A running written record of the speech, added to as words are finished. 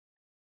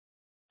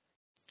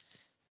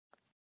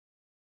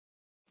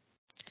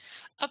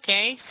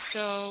Okay,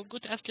 so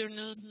good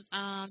afternoon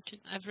to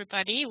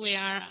everybody. We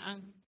are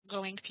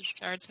going to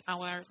start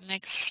our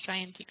next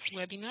Scientix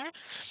webinar.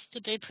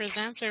 Today's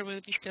presenter will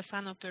be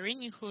Stefano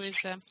Perini, who is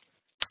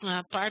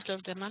part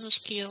of the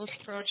Manuskills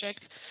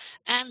project,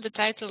 and the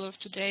title of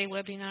today's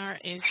webinar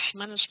is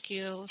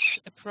Manuskills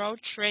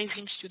Approach,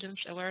 Raising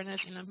Students' Awareness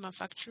in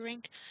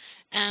Manufacturing.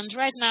 And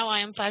right now I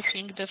am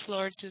passing the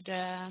floor to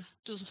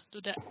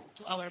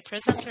our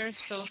presenter.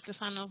 So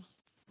Stefano.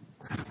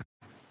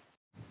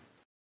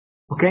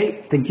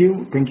 Okay, thank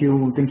you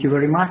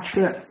very much.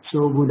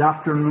 So good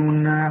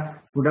afternoon,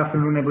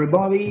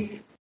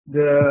 everybody.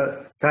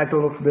 The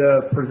title of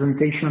the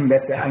presentation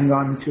that I'm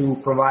going to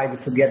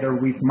provide together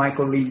with my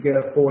colleague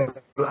Paul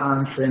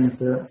Hansen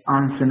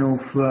of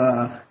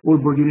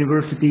Aalborg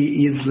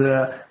University is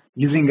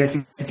using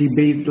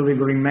ICT-based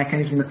delivery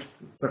mechanisms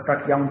to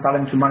attract young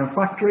talent to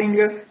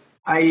manufacturing.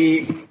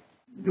 I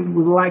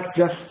would like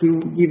just to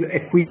give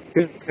a quick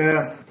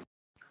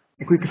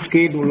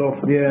schedule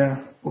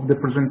of the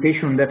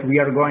presentation that we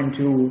are going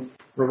to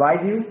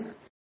provide you,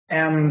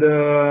 and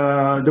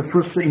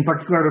in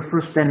particular the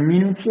first 10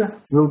 minutes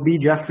will be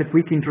just a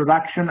quick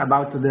introduction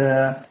about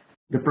the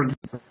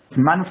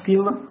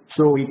Manuskills,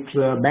 so its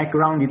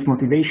background, its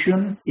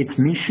motivation, its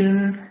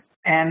mission,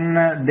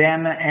 and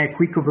then a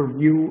quick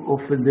overview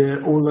of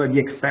all the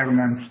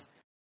experiments.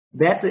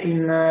 That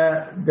in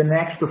the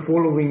next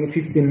following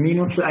 15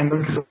 minutes I'm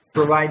going to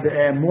provide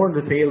a more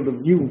detailed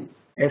view,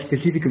 a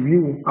specific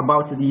view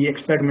about the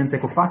experiment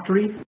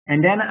Ecofactory,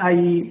 and then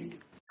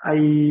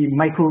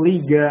my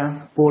colleague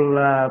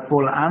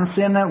Paul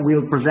Hansen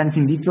will present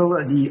in detail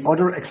the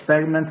other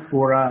experiment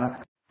for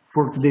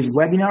today's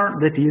webinar,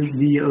 that is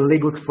the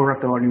Lego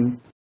Exploratorium.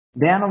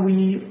 Then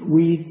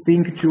we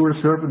think to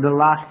reserve the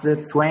last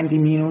 20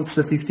 minutes,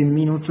 15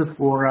 minutes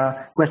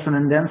for question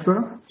and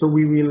answer. So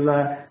we will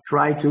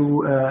try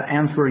to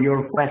answer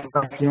your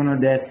question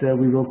that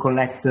we will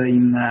collect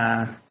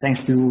thanks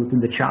to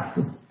the chat.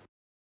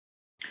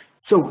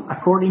 So,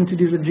 according to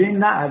this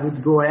agenda, I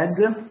would go ahead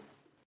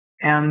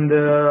and,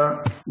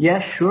 yeah,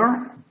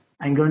 sure,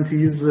 I'm going to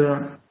use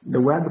the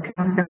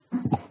webcam.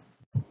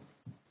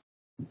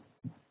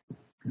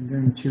 I'm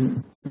going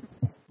to...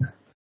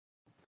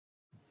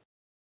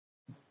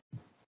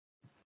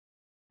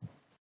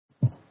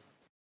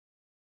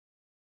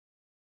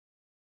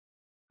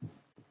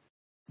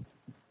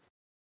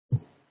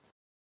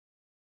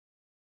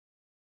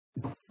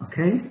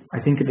 Okay, I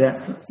think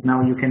that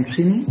now you can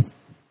see me.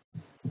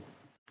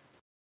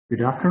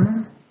 Good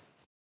afternoon.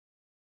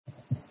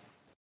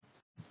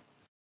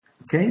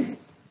 Okay.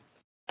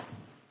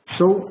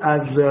 So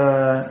as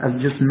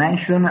just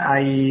mentioned,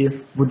 I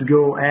would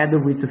go ahead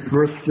with the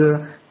first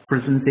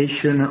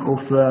presentation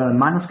of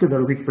Manuskills,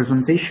 a quick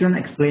presentation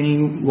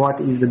explaining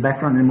what is the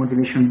background and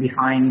motivation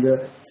behind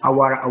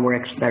our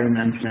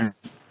experiments.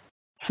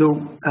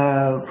 So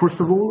first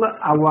of all,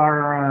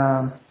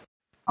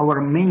 our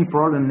main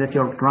problem that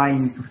you're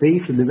trying to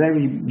face, the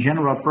very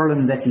general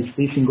problem that is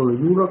facing all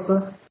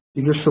Europe,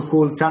 is the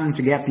so-called talent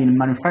gap in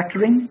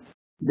manufacturing.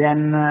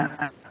 Then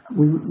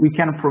we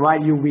can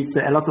provide you with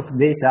a lot of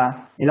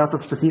data, a lot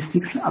of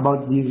statistics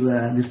about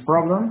this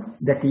problem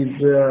that is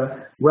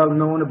well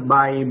known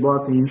by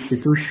both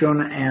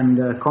institutions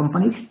and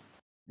companies.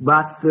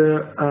 But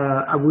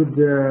I would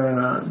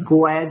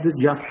go ahead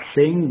just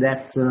saying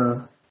that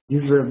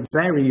this is a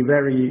very,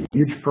 very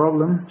huge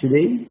problem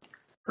today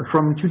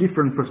from two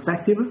different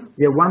perspectives.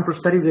 We have one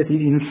perspective that is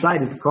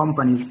inside the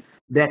companies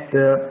that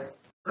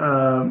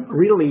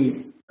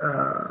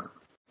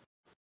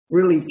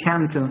really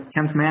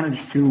can't manage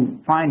to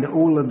find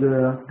all of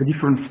the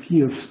different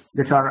skills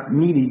that are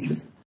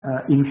needed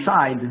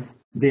inside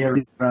their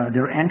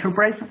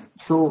enterprise.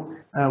 So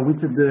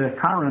with the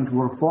current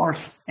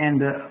workforce,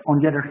 and on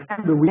the other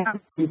hand, we have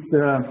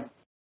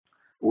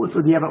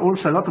they have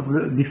also a lot of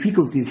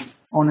difficulties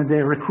on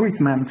the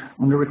recruitment,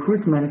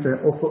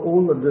 of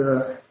all of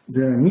the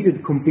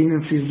needed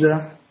competencies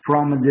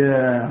from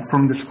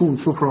the school,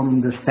 so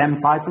from the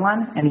STEM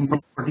pipeline, and in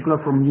particular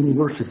from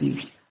universities.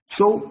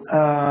 So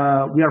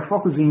we are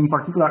focusing in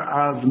particular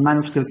as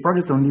Manuskills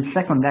project on this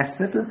second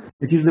aspect.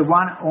 It is the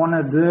one on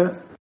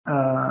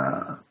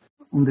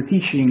the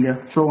teaching,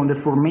 so on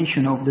the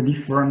formation of the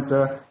different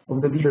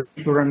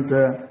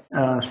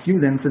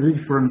students, the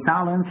different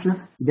talents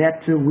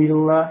that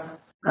will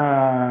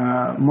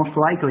most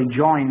likely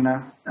join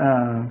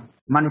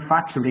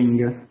manufacturing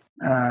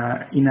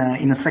in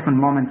a second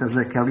moment as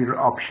a career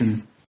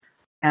option.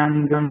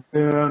 And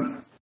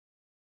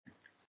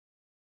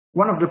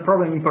one of the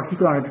problems in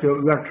particular that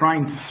we are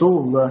trying to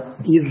solve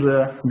is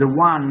the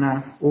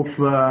one of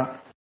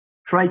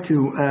try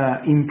to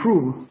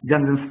improve the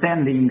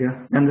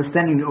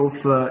understanding of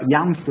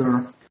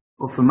youngsters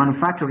of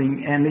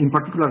manufacturing, and in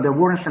particular the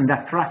awareness and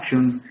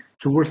attraction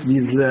towards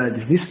this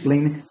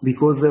discipline,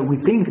 because we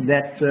think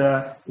that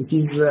it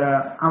is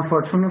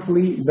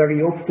unfortunately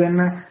very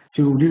often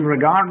to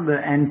disregard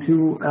and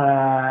to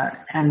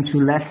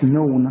less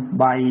known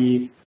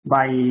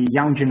by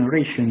young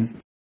generation.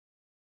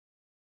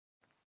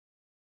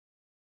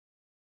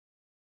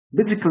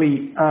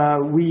 Basically,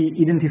 we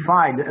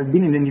have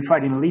been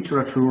identified in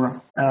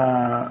literature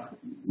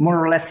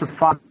more or less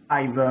 5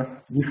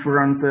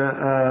 different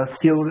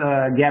skill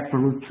gap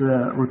root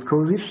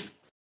causes.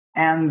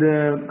 And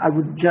I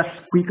would just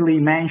quickly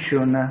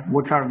mention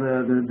what are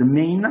the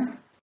main.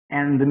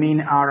 And the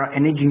main are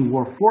an aging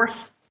workforce.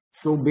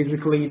 So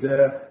basically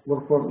the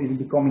workforce is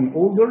becoming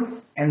older,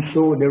 and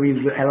so there is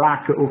a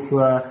lack of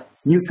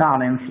new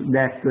talents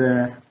that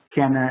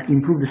can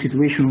improve the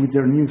situation with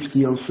their new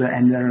skills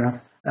and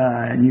their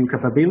new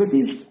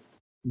capabilities.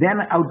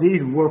 Then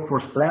outdated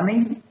workforce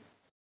planning,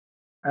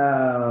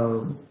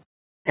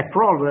 a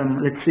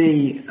problem, let's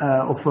say,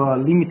 of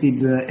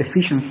limited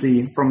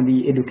efficiency from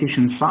the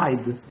education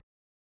side.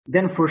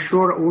 Then for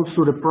sure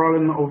also the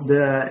problem of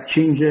the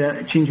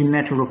changing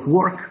nature of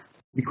work,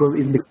 because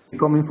it's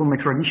becoming from a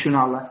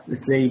traditional,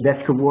 let's say,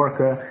 desk work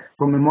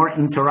from a more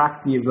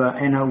interactive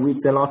and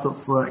with a lot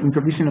of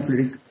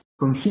interdisciplinary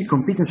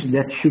competencies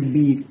that should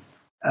be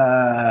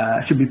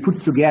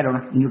put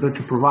together in order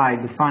to provide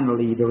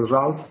finally the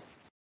results.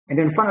 And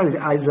then finally,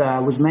 as I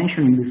was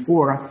mentioning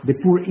before, the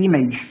poor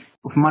image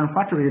of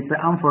manufacturing, that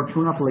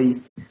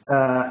unfortunately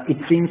it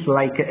seems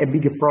like a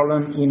bigger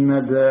problem in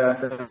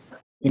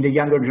the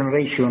younger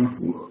generation,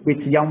 with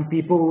young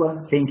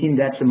people thinking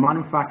that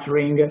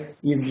manufacturing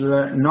is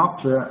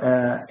not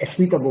a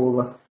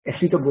suitable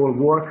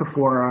work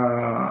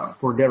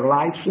for their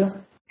lives,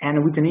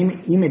 and with an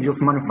image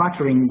of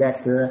manufacturing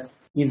that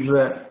is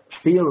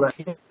still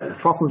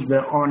focused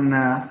on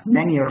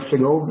many years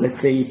ago,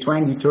 let's say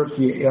 20,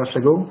 30 years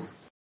ago,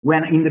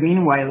 when in the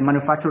meanwhile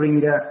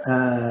manufacturing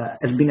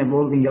has been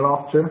evolving a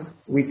lot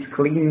with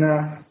clean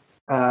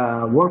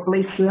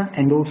workplace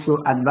and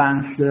also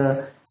advanced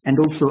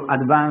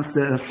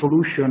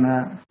solution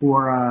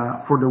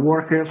for the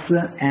workers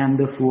and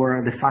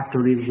for the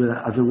factories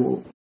as a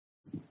whole.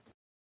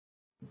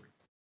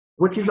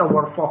 What is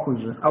our focus?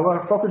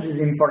 Our focus is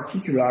in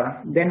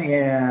particular then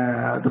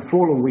the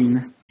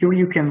following. Here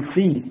you can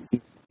see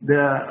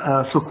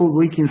the so-called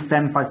working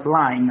STEM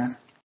pipeline.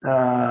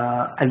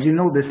 As you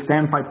know, the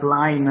STEM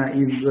pipeline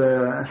is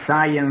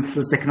science,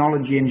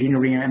 technology,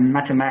 engineering, and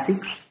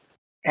mathematics.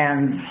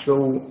 And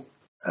so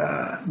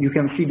you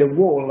can see the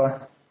whole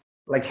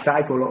like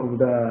cycle of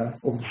the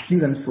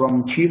students,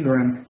 from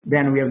children,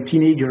 then we have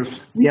teenagers,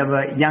 we have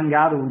young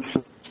adults,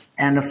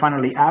 and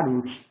finally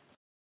adults.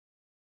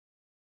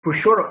 For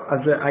sure,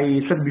 as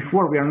I said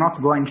before, we are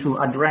not going to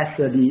address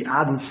the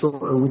adults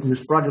with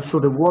this project, so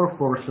the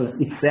workforce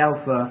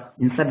itself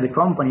inside the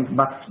companies,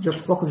 but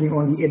just focusing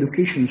on the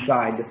education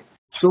side.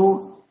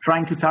 So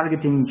trying to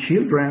targeting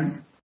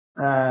children,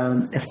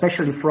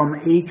 especially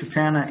from 8 to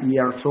 10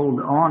 years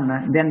old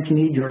on, then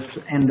teenagers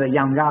and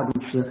young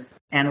adults.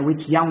 And with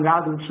young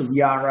adults,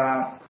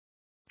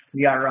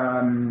 we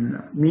are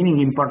meaning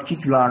in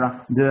particular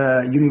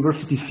the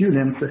university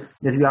students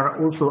that we are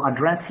also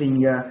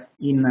addressing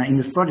in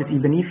this project,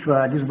 even if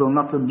this will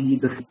not be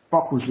the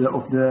focus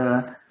of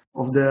the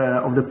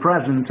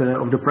present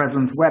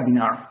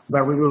webinar,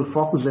 where we will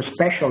focus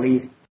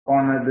especially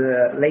on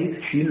the late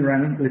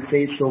children, let's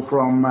say, so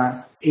from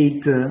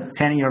 8 to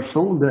 10 years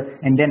old,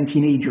 and then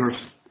teenagers.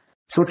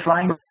 So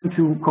trying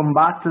to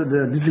combat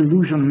the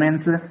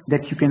disillusionment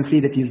that you can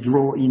see that is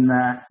drawn in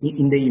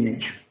the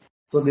image.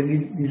 So the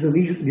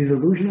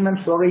disillusionment,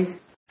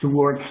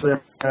 towards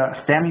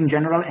STEM in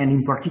general and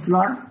in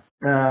particular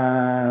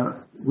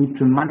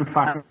with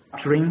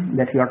manufacturing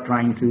that we are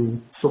trying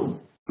to solve.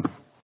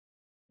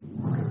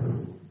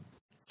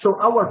 So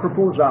our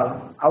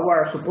proposal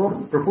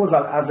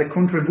as a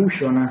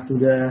contribution to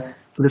the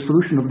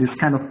solution of this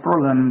kind of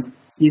problem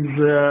is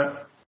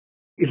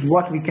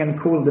what we can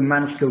call the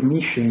Manuskills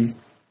mission.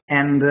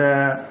 And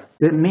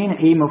the main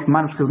aim of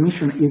Manuskills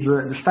mission is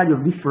the study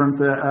of different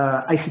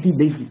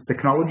ICT-based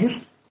technologies.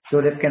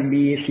 So that can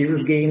be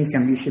serious games,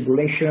 can be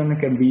simulation,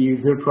 can be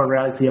virtual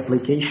reality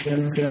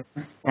applications,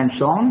 and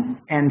so on.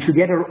 And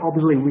together,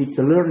 obviously, with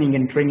the learning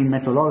and training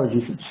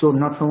methodologies. So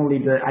not only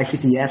the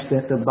ICT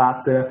aspect,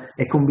 but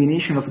a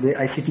combination of the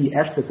ICT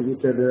aspect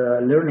with the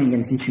learning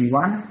and teaching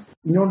one,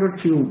 in order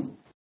to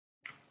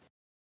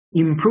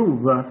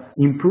improve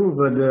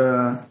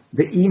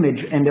the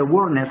image and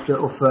awareness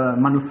of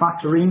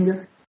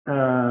manufacturing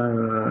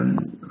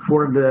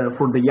for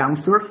the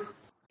youngsters,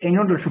 in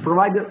order to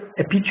provide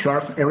a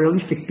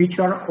realistic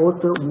picture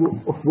of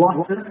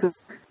what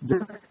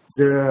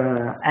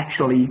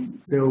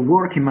the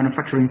work in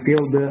manufacturing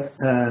field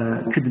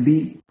could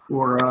be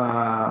for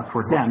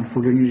them,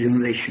 for the new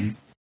generation.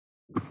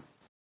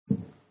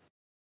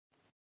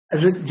 As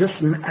I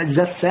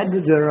just said,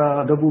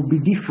 there will be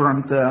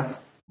different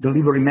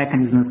delivery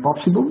mechanisms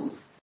possible.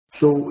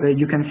 So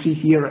you can see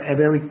here a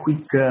very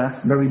quick,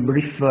 very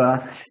brief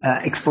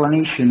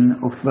explanation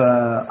of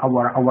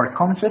our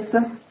concept.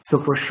 So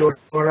for sure,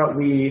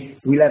 we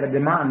will have a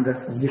demand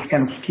of this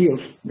kind of skills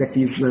that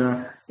is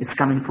it's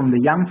coming from the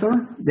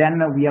youngster. Then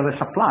we have a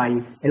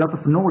supply, a lot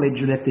of knowledge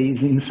that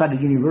is inside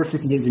the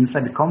universities,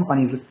 inside the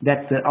companies,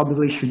 that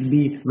obviously should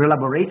be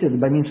elaborated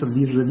by means of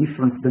these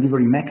different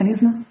delivery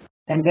mechanisms,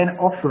 and then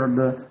offered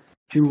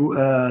to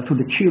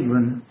the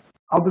children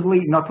obviously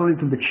not only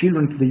to the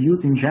children, to the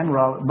youth in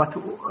general, but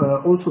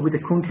also with the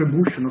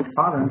contribution of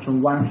parents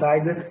on one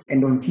side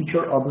and on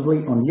teacher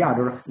obviously on the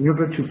other, in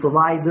order to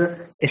provide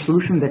a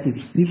solution that is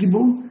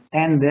feasible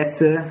and that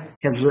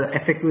has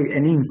effectively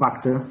an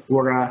impact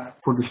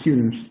for the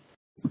students.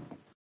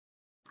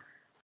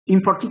 In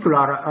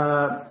particular,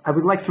 I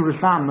would like to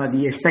resume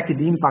the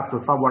expected impact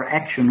of our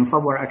action, of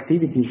our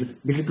activities,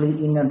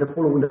 basically in the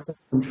following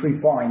 3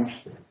 points.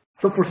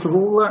 So first of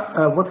all,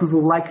 what we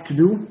would like to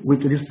do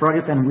with this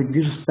project and with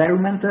this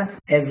experiment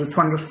is to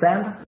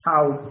understand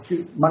how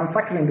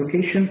manufacturing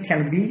education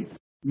can be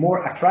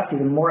more attractive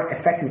and more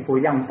effective for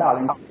young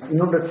talent in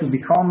order to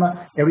become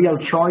a real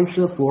choice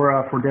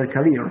for their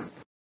career.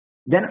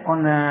 Then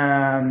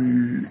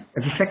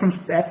as a second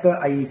step,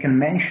 I can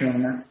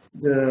mention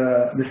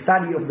the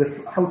study of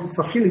how to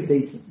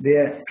facilitate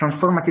the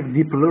transformative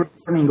deep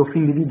learning of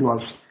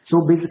individuals.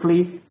 So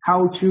basically,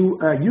 how to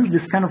use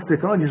this kind of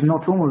technologies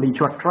not only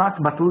to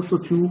attract, but also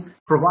to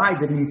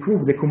provide and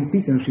improve the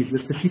competencies, the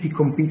specific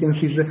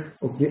competencies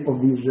of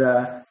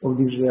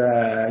these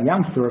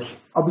youngsters.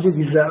 Obviously,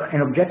 this is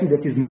an objective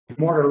that is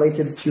more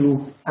related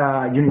to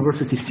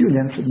university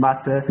students,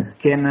 but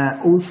can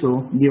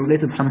also be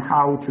related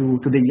somehow to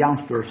the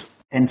youngsters,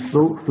 and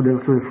so to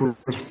the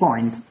first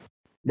point.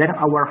 Then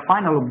our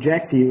final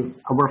objective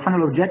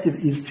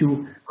is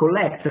to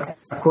collect,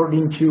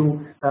 according to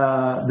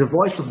the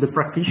voice of the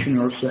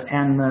practitioners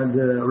and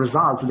the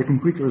results, the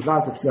complete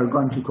results that we are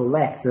going to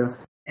collect,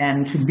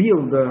 and to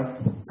build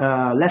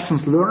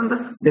lessons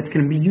learned that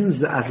can be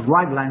used as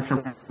guidelines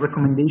and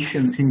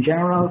recommendations in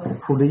general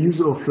for the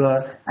use of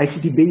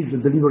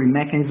ICT-based delivery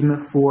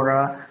mechanism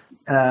for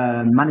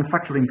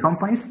manufacturing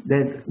companies,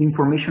 that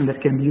information that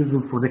can be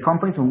useful for the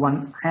companies on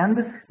one hand,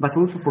 but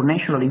also for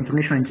national and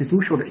international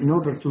institutions in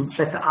order to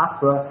set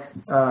up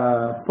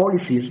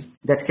policies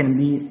that can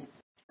be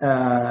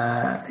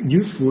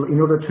useful in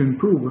order to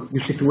improve the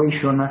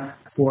situation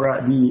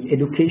for the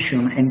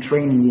education and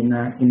training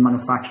in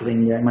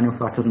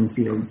manufacturing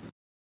field.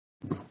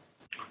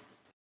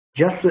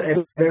 Just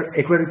a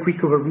very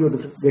quick overview of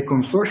the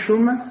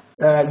consortium.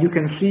 You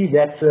can see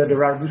that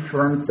there are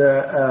different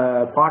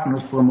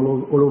partners from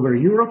all over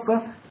Europe.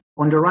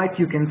 On the right,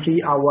 you can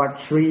see our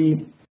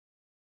 3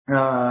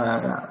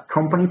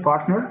 company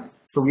partners.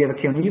 So we have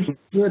Scientix,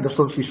 the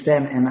Source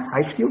System, and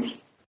Manuskills.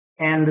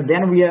 And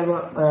then we have,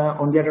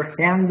 on the other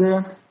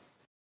hand,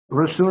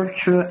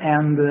 research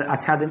and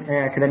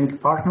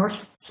academic partners.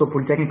 So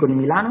Politecnico di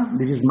Milano,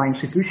 this is my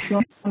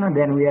institution.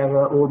 Then we have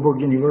Aalborg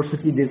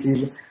University, this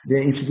is the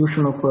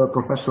institution of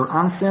Professor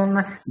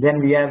Hansen. Then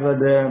we have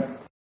the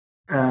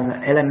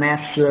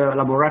LMS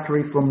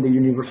laboratory from the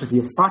University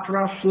of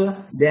Patras.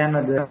 Then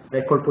the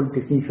École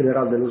Polytechnique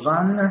Fédérale de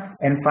Lausanne.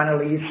 And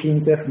finally,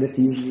 Scientix, that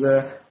is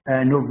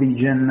a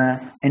Norwegian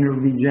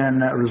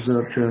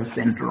research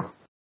center.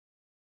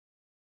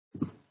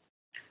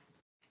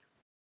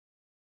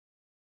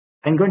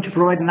 I'm going to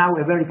provide now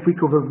a very quick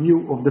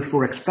overview of the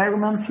 4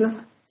 experiments.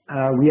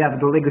 We have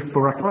the Lego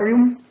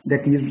Exploratorium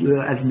that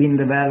has been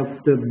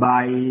developed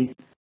by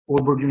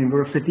Aalborg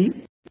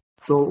University,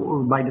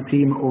 so by the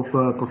team of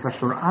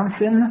Professor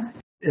Hansen.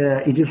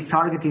 It is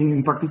targeting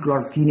in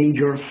particular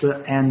teenagers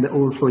and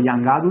also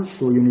young adults,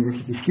 so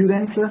university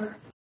students.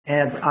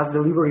 As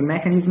delivery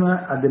mechanism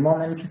at the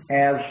moment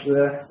has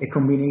a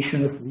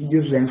combination of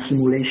videos and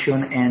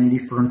simulation and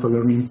different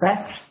learning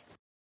paths.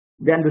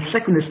 Then the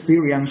second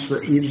experience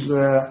is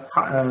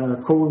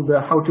called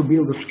How to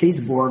Build a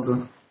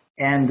Skateboard,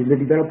 and the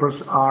developers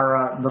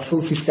are the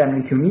Soul System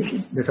and Tunis,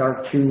 that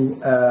are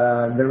 2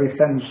 very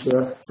famous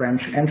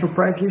French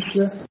enterprises.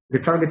 The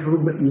target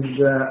group is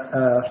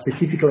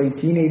specifically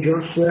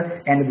teenagers,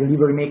 and the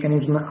delivery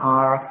mechanism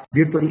are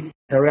virtual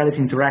reality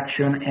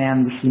interaction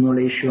and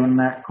simulation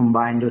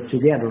combined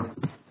together.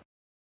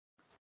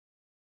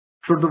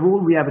 Further of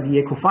all, we have the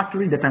Eco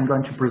Factory that I'm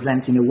going to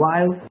present in a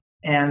while,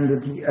 and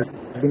has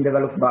been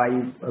developed by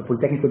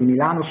Politecnico di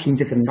Milano,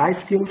 Scientix and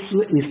Manuskills,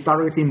 is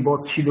targeting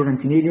both children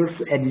and teenagers,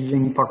 and is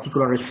in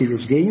particular a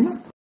serious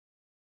game.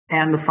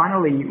 And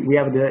finally, we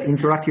have the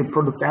interactive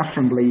product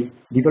assembly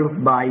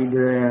developed by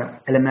the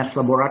LMS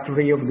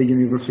laboratory of the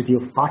University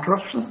of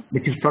Patras,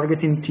 that is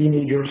targeting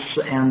teenagers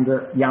and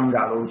young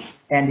adults,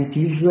 and it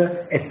is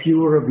a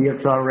pure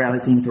virtual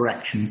reality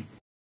interaction.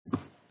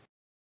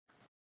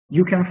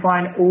 You can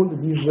find all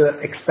these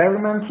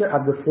experiments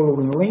at the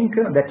following link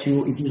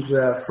it is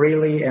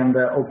freely and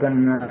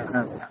open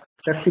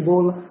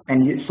accessible,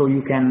 and so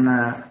you can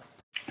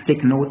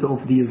take note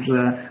of this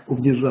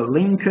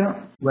link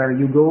where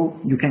you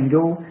can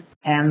go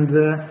and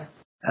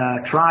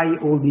try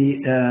all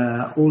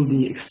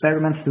the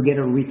experiments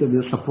together with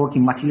the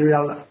supporting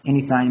material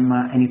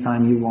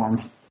anytime you want.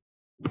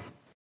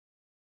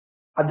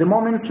 At the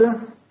moment,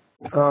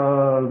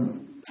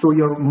 so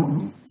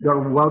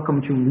you're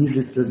welcome to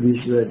visit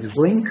this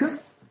link.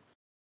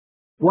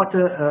 What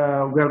we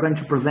are going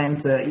to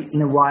present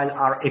in a while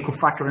are Eco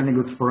Factory and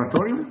Ego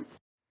Exploratorium.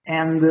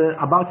 And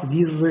about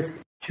these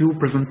two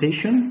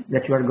presentations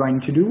that you are going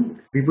to do.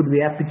 We would be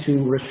happy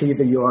to receive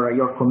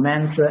your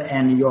comments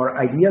and your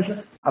ideas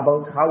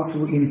about how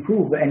to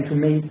improve and to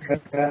make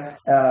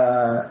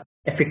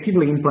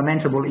effectively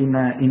implementable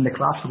in the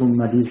classroom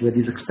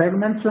these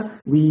experiments.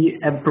 We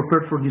have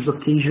prepared for this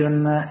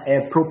occasion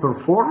a proper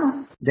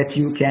form that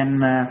you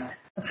can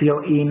fill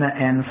in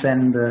and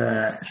send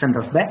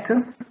us back.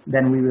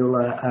 Then we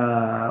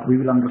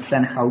will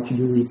understand how to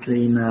do it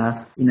in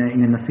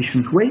an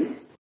efficient way.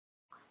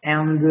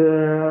 And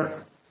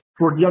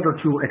for the other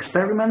two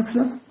experiments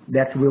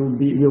that will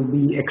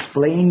be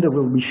explained,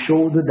 will be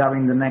showed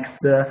during the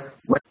next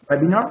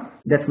webinar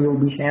that will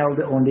be held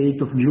on the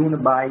 8th of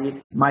June by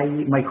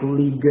my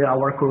colleague,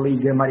 our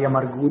colleague Maria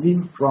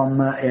Margudi from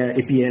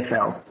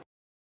EPFL.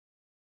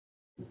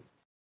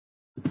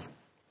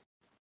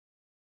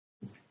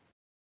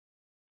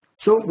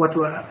 So what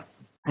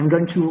I'm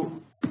going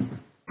to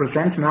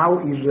present now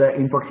is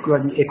in particular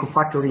the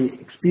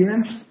Ecofactory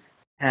experience.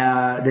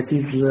 That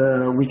is,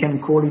 we can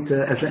call it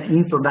as an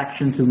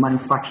introduction to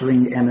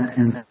manufacturing and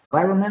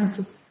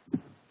environment.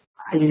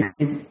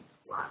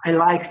 I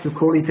like to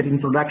call it an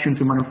introduction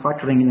to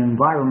manufacturing and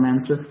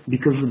environment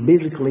because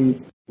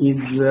basically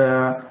it's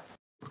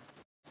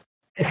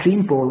a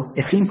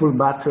simple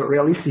but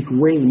realistic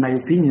way, in my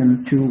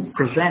opinion, to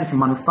present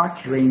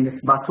manufacturing,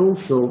 but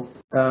also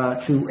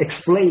to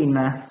explain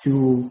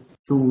to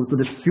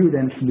the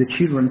students, to the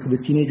children, to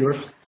the teenagers,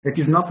 that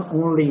is not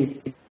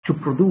only to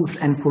produce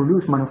and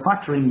produce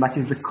manufacturing, but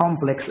is a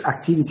complex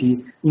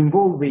activity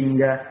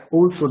involving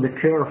also the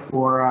care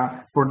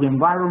for the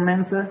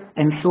environment,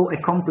 and so a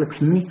complex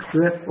mix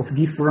of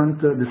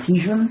different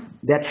decisions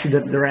that should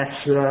address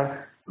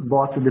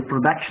both the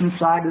production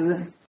side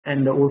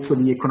and also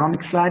the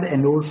economic side,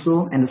 and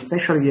also and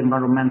especially the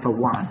environmental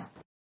one.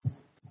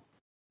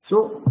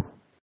 So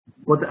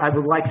what I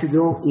would like to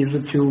do is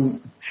to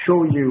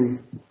show you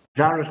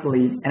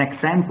directly an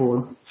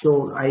example,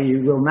 so I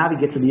will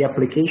navigate to the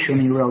application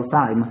in real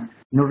time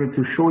in order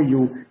to show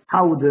you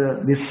how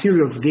this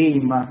serious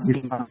game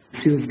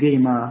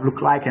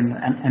look like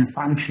and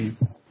function.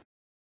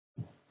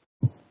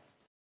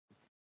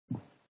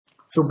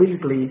 So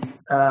basically,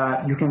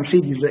 you can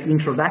see this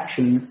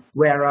introduction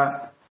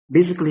where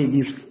basically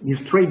this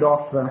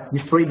trade-off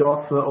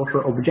of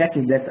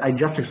objective that I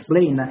just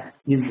explained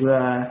is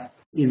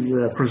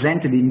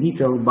presented in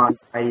detail by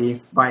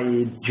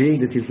Jay,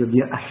 that is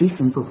the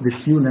assistant of the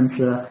students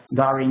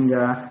during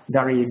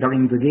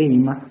the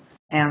game.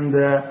 And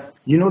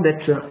you know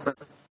that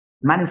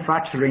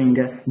manufacturing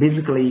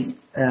basically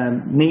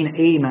main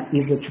aim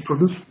is to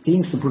produce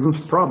things, to produce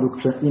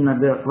products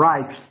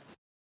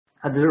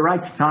at the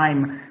right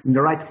time, in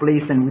the right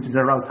place, and with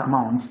the right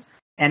amount.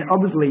 And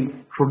obviously,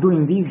 for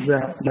doing this,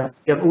 you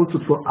have also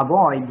to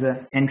avoid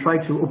and try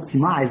to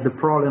optimize the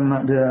problem,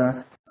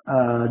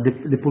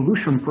 the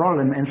pollution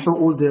problem, and so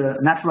all the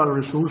natural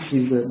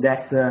resources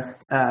that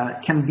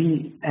can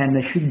be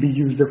and should be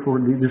used for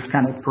this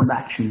kind of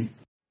production.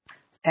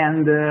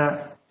 And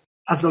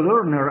as a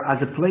learner,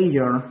 as a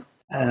player,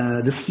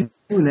 the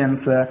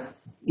student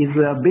is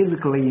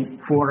basically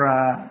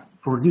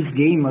for this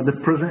game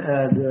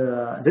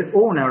the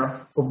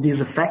owner of this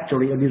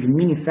factory, of this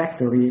mini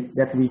factory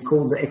that we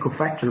call the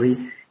Ecofactory,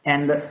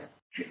 and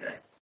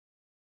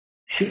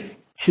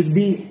should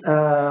be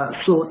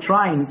so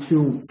trying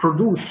to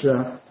produce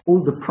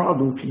all the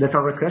products that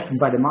are requested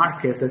by the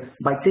market,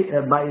 but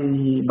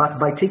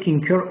by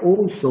taking care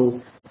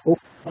also of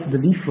the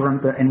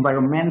different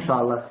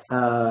environmental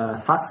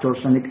factors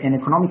and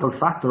economical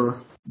factors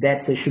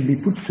that should be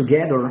put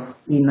together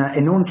in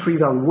a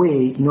non-trivial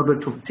way in order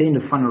to obtain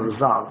the final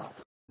result.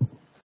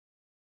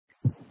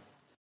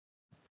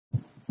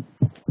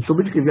 So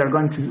basically, we are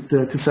going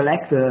to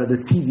select the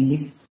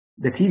TV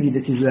that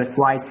is a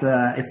quite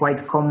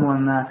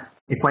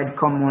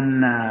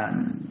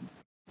common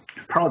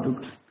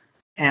product,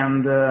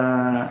 and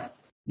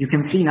you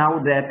can see now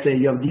that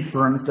you have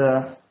different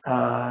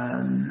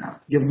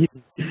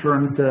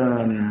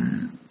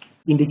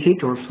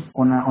indicators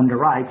on the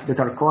right that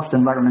are cost,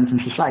 environment,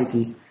 and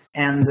society,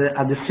 and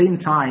at the same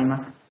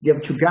time you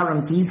have to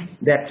guarantee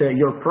that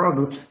your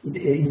product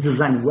is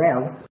designed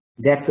well,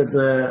 that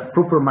the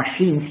proper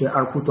machines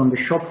are put on the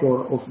shop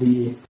floor of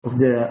the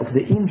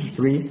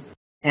industry,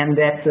 and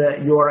that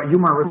your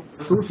human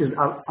resources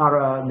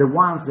are the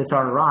ones that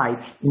are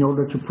right in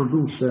order to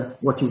produce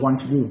what you want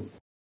to do.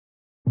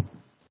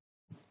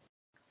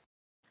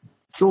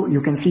 So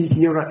you can see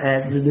here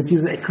that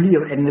is a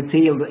clear and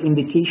detailed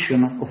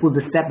indication of all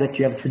the steps that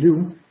you have to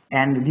do,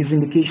 and this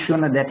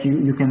indication that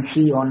you can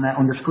see on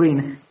the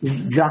screen is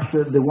just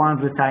the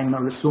ones that I'm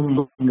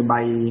resuming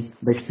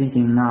by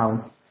speaking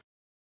now.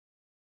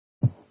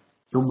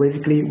 So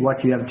basically,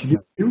 what you have to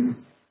do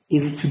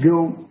is to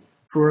go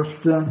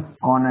first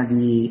on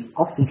the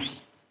office,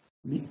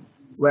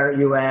 where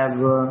you have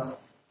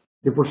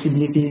the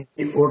possibility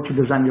or to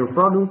design your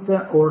product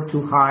or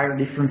to hire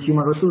different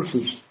human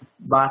resources.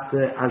 But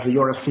as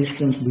your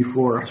assistant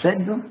before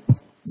said,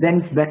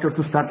 then it's better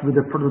to start with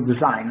the product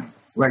design,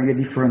 where you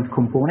have different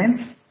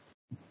components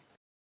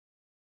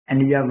and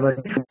you have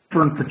different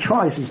different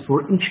choices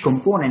for each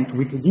component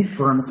with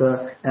different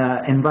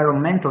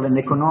environmental and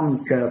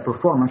economic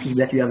performances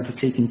that you have to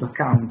take into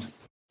account.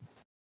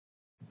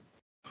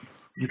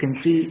 You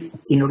can see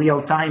in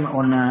real time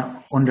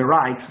on the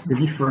right the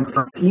different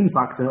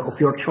impact of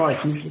your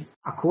choices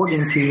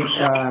according to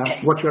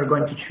what you are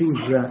going to choose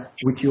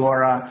with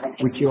your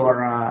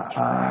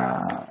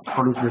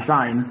product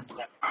design.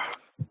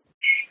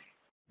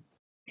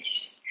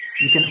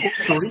 You can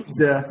also read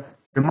the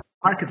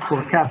market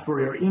forecast for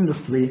your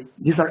industry.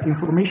 These are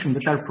information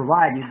that are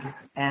provided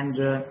and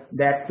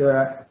that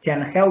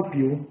can help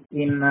you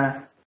in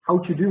how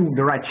to do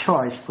the right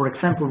choice. For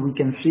example, we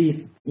can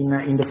see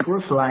in the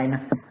first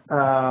line,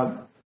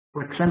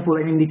 for example,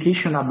 an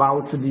indication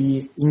about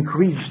the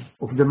increase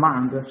of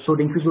demand. So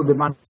the increase of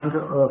demand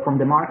from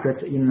the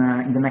market in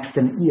the next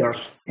 10 years.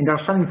 And there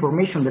are some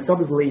information that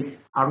obviously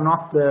are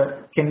not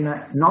can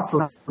not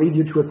lead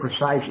you to a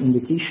precise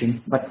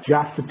indication, but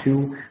just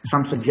to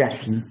some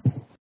suggestion.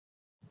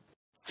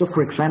 So,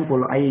 for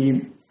example,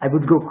 I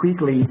would go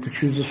quickly to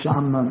choose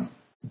some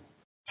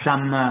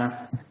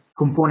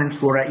components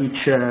for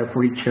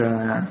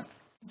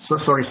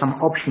some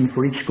option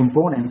for each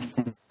component.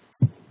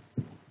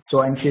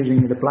 So I'm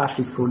choosing the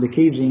plastic for the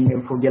casing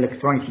and for the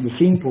electronics, the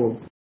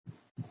simple.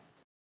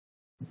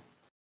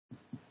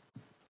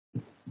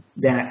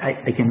 Then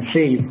I can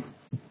save.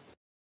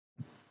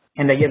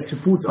 And I have to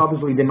put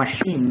obviously the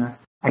machine.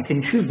 I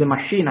can choose the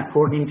machine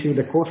according to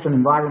the cost and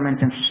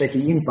environment and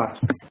society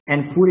impact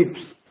and put it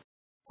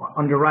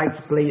on the right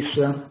place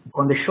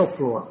on the shop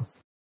floor.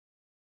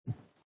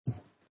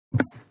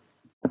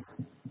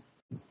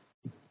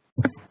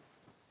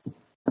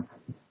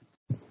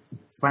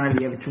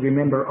 Finally, I have to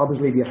remember,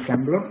 obviously, the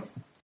assembler.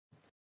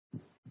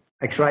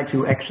 I try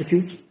to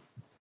execute,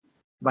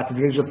 but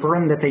there is a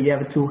problem that I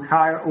have to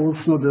hire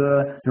also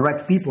the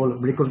right people,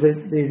 because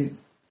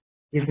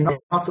it's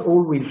not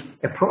always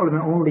a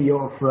problem only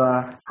of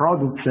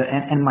products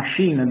and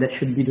machine that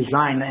should be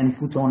designed and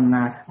put on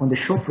the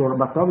shop floor,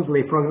 but obviously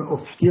a problem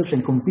of skills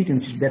and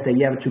competencies that I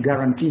have to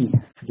guarantee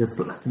to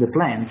the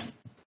plant.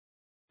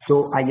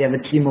 So I have a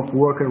team of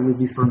workers with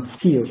different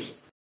skills.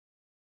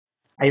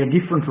 I have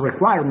different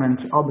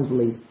requirements,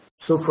 obviously.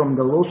 So from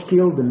the low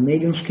skill, the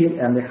medium skill,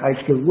 and the high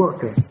skill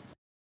worker.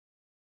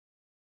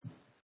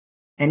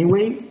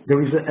 Anyway,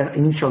 there is an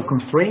initial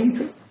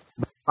constraint,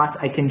 but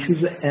I can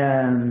choose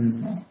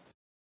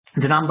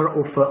the number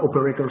of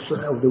operators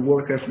of the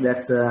workers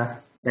that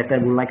I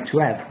would like to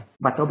have.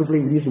 But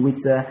obviously, this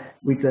with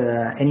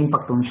an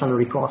impact on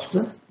salary cost,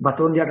 but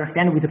on the other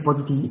hand, with a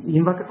positive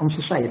impact on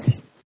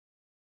society.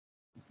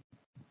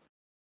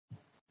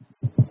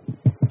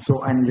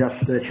 So I'm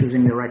just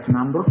choosing the right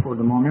number for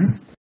the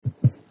moment.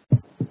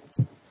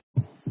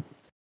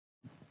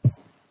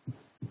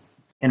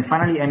 And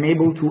finally, I'm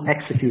able to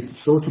execute,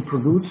 so to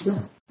produce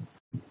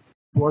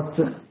what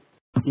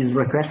is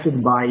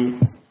requested by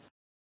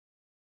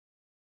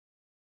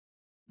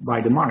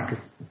the market.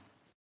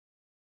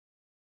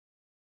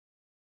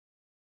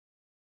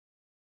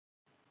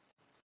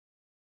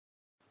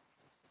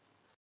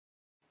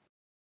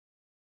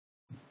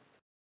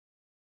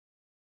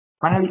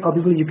 Finally,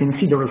 obviously, you can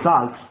see the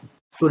results.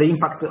 So the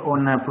impact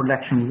on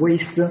production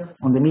waste,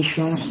 on the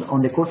emissions,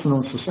 on the cost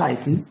on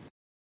society,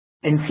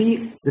 and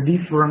see the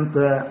different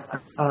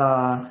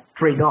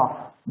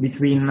trade-off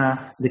between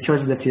the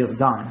choices that you have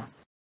done.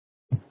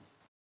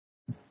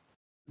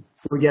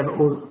 So we have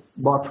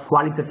both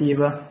qualitative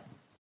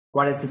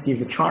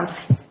charts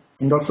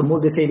and also more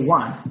detailed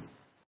one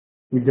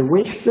with the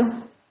waste.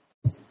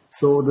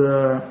 So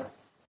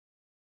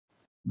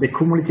the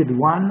cumulative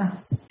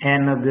one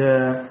and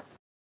the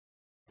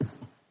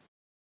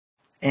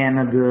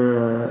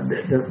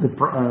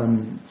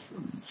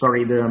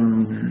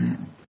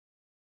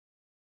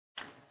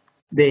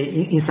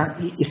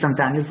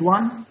instantaneous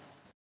one.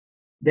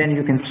 Then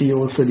you can see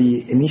also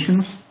the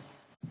emissions,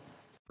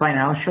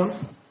 financials,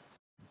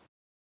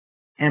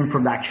 and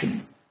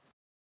production.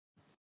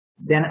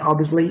 Then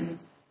obviously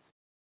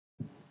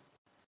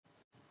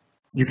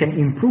you can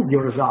improve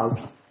your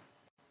results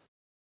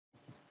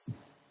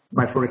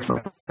by, for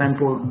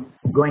example,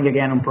 going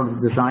again on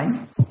product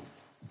design.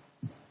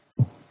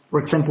 For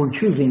example,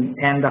 choosing,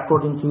 and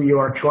according to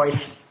your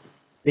choice,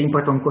 the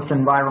impact on cost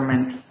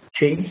environment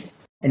change.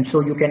 And so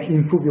you can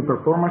improve your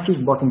performances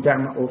both in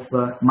terms of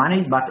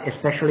money, but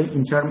especially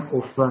in terms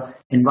of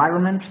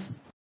environment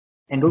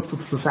and also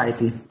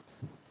society.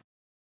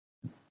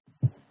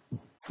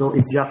 So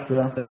it's just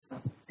a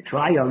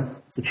trial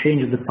to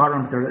change the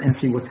parameter and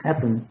see what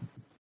happens.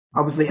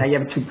 Obviously, I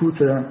have to put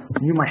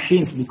new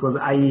machines because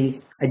I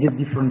did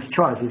different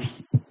choices.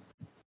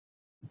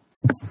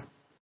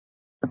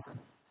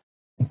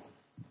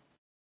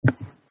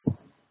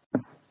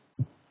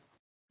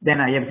 Then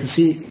I have to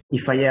see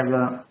if I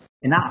have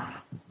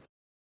enough.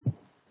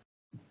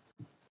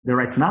 The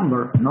right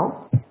number,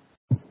 no.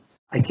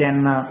 I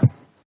can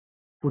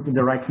put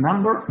the right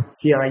number.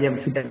 Here I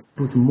have to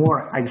put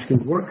more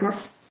high-skilled workers.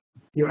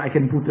 Here I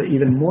can put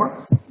even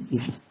more.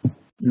 It's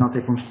not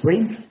a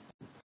constraint.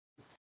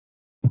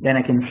 Then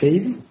I can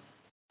save.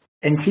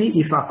 and see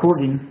if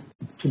according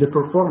to the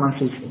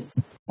performances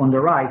on the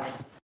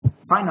right,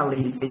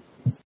 finally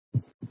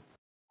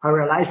I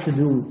realized to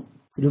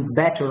do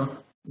better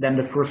than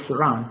the first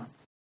run.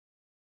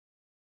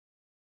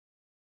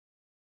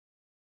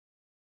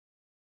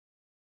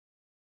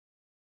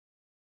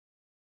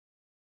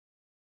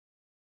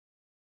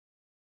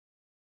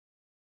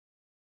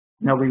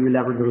 Now we will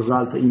have the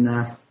result in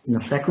a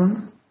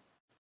second.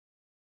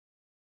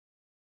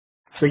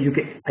 So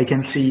I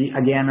can see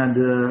again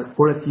the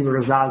qualitative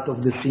result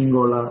of the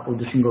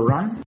single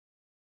run,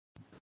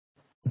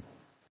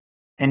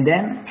 and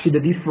then see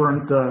the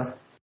different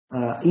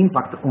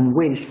impact on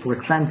waste. For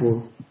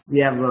example, we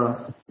have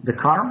the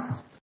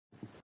car,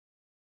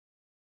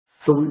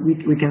 so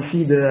we can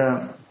see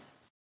the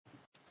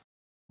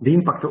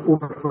impact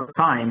over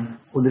time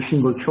of the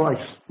single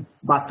choice,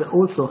 but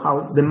also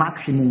how the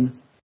maximum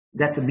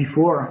that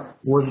before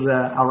was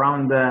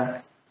around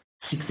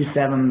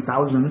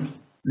 67,000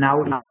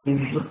 now is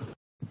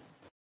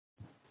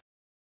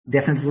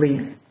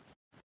definitely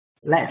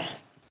less.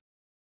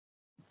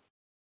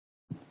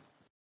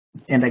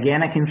 And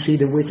again, I can see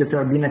the weights that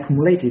are being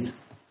accumulated.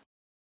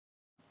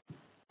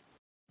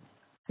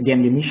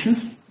 Again, the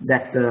emissions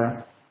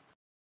that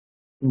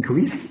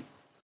increase,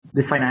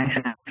 the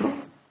financial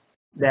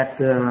that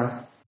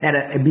had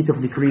a bit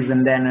of decrease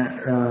and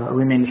then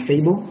remained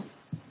stable,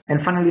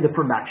 and finally the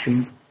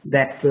production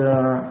that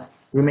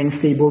remained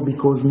stable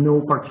because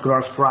no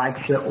particular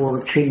spikes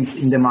or change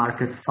in the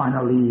market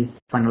finally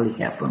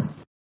happened.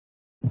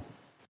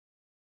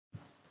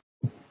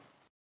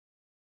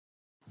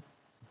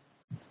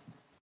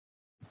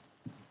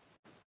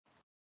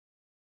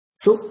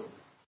 So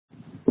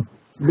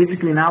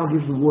basically now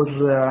this was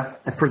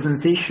a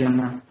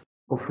presentation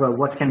of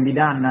what can be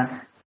done.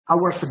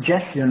 Our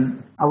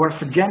suggestion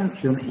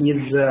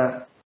is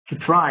to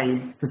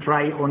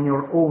try on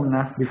your own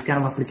this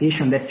kind of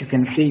application that you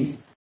can see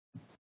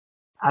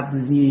at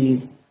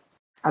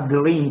the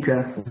link,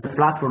 the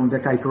platform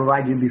that I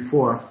provided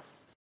before,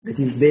 that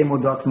is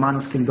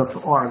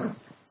demo.manuskills.org,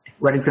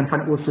 where you can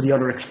find also the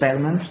other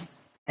experiments,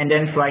 and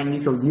then try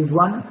little this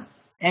one,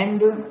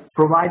 and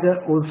provide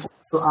also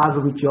us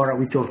with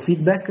your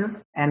feedback,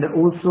 and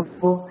also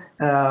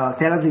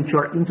tell us if you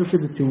are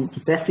interested to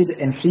test it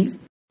and see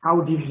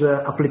how this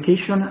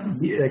application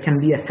can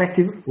be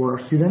effective for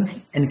students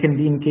and can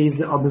be, in case,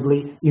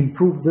 obviously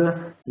improved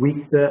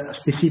with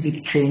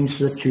specific change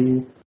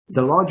to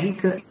the logic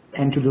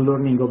and to the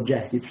learning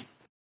objectives.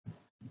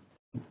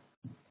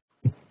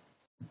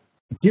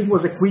 This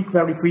was a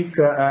very quick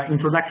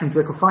introduction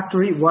to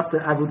EcoFactory. What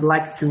I would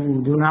like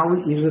to do now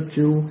is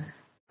to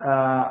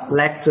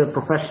let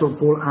Professor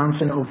Paul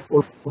Hansen of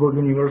Oxford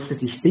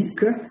University speak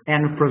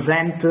and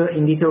present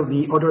in detail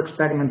the other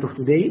experiment of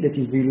today, that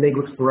is the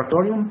Lego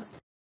Exploratorium.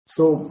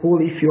 So,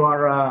 Paul, if you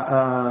are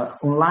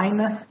online,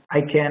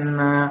 I can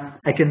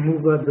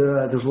move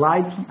the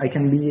slides. I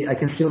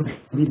can still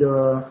be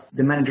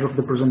the manager of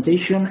the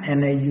presentation,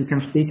 and you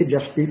can speak.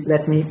 Just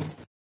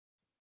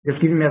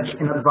give me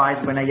an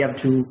advice when I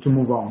have to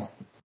move on.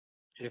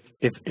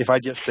 If I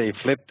just say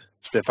flip,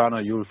 Stefano,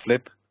 you'll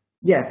flip.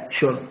 Yeah,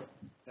 sure.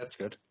 That's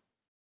good.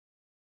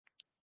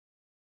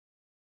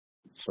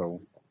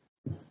 So,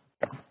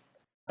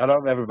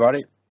 hello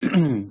everybody.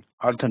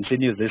 I'll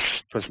continue this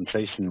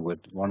presentation with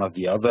one of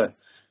the other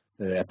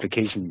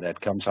applications that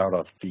comes out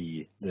of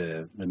the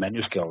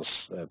Manuskills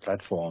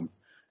platform,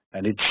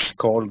 and it's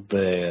called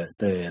the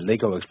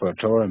Lego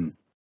Exploratorium.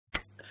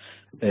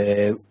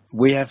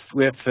 We have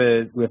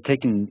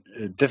taken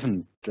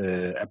different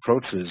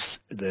approaches,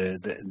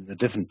 the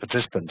different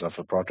participants of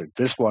a project.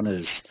 This one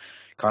is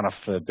kind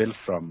of built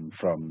from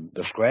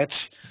the scratch,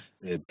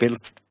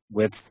 built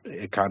with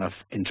a kind of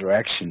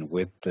interaction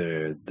with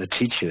the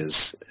teachers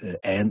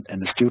and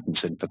the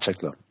students in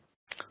particular.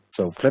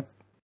 So flip.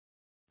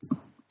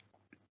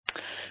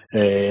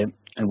 And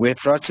we have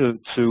tried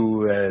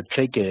to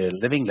take a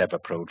living lab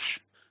approach,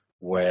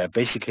 where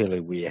basically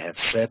we have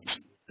set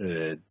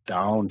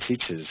down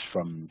teachers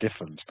from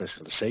different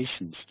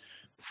specializations,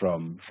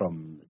 from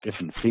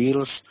different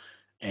fields,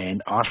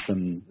 and ask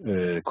them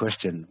the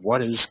question,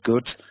 what is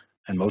good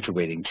and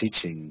motivating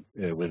teaching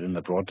within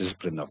the broad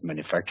discipline of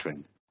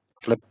manufacturing?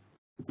 Flip.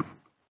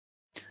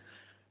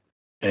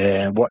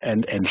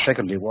 And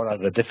secondly, what are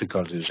the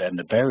difficulties and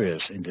the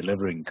barriers in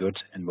delivering good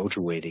and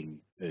motivating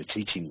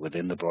teaching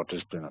within the broad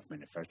discipline of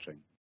manufacturing?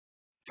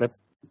 Flip.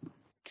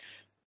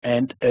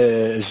 And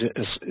as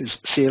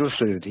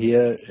illustrated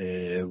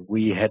here,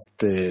 we had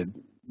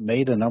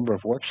made a number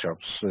of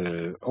workshops,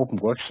 open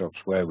workshops,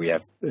 where we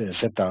have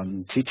set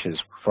down teachers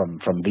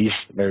from these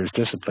various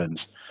disciplines,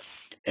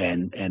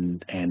 and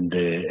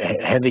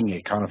having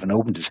a kind of an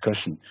open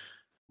discussion.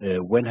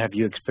 When have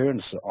you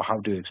experienced, or how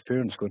do you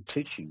experience good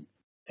teaching,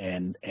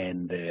 and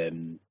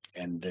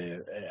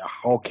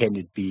how can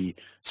it be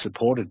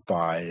supported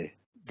by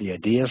the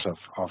ideas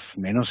of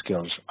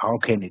Manuskills? How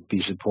can it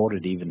be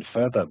supported even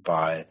further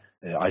by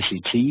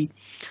ICT?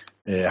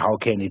 How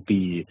can it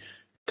be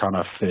kind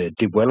of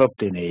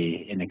developed in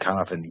a kind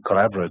of a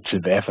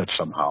collaborative effort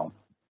somehow?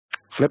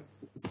 Flip.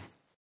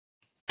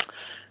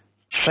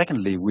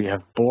 Secondly, we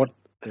have brought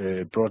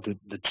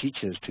the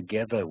teachers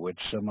together with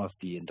some of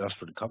the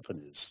industrial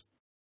companies,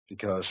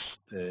 because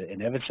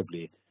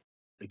inevitably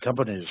the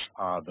companies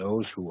are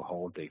those who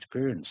hold the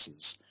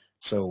experiences.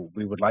 So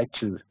we would like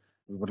to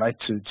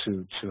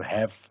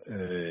have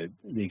the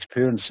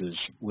experiences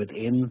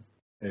within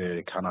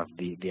kind of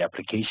the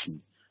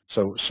application.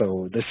 So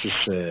this is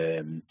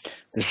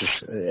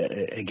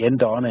again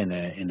done in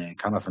a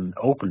kind of an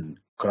open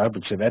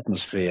collaborative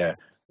atmosphere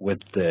with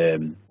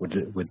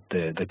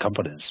the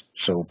companies.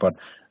 So, but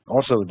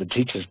also the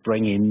teachers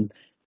bring in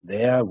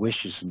their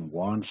wishes and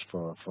wants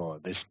for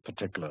this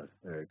particular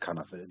kind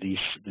of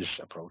this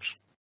approach.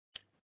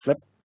 Flip.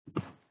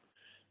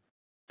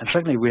 And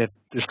secondly, we had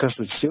discussed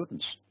with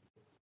students,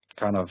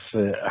 kind of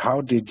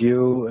how did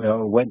you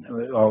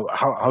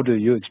how do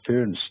you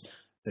experience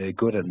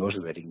good and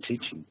motivating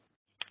teaching?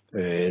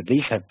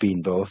 These have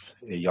been both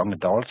young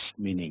adults,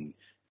 meaning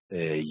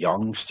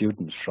young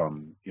students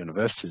from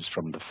universities,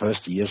 from the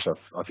first years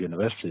of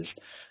universities,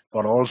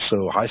 but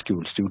also high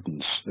school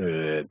students,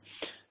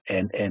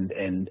 and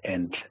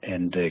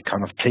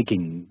kind of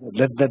taking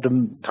let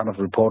them kind of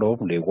report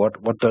openly what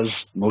does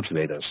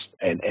motivate us,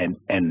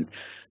 and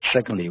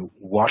secondly,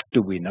 what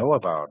do we know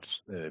about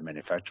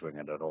manufacturing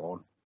at all,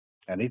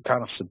 and it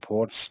kind of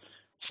supports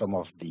some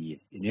of the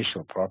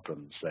initial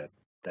problems that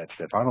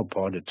Stefano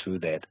pointed to,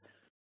 that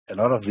a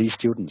lot of these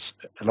students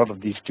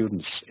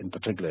in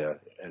particular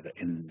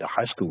in the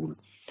high school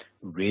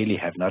really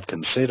have not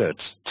considered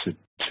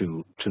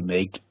to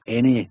make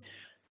any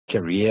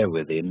career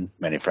within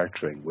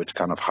manufacturing, which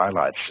kind of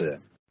highlights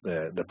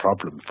the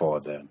problem for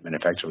the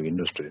manufacturing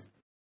industry.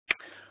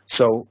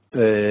 So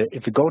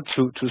if we go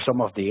to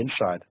some of the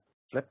insight,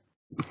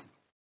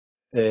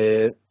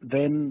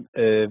 then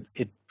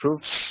it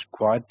proves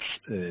quite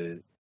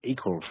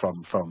equal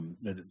from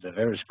the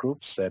various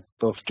groups that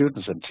both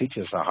students and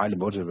teachers are highly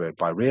motivated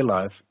by real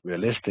life,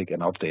 realistic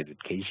and updated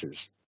cases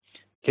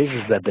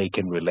that they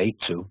can relate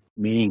to,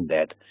 meaning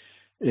that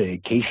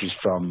cases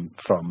from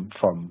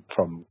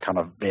kind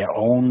of their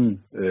own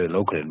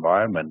local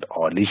environment,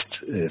 or at least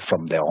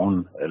from their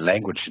own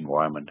language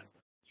environment.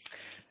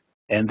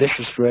 And this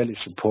is really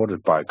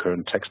supported by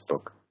current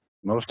textbook.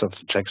 Most of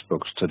the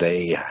textbooks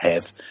today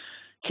have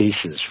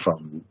cases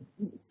from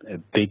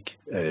big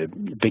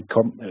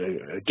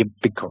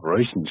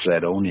corporations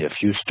that only a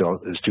few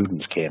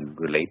students can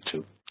relate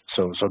to.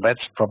 So that's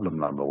problem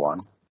number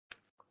one.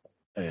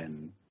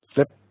 And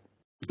flip.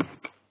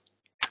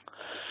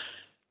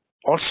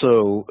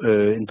 Also,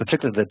 in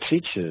particular, the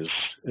teachers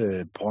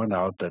point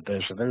out that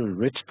there's a very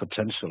rich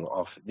potential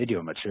of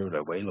video material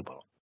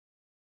available.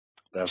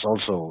 There's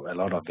also a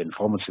lot of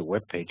informative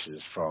web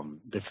pages from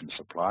different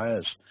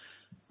suppliers,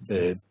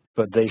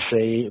 but they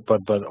say,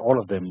 but all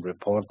of them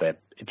report that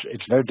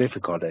it's very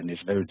difficult and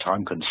it's very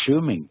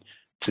time-consuming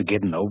to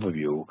get an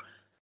overview,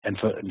 and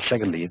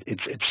secondly,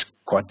 it's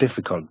quite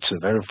difficult to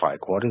verify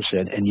quality,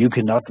 and you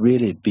cannot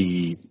really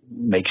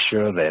make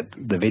sure that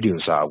the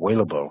videos are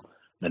available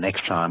the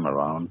next time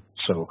around.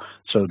 So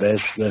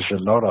there's a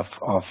lot of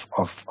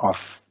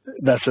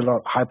there's a lot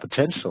of high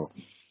potential,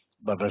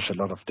 but there's a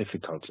lot of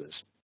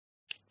difficulties.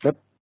 Yep.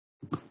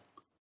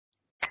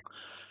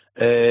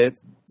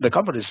 The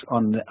companies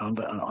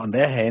on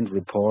their hand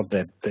report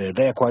that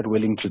they are quite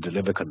willing to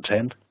deliver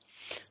content,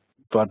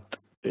 but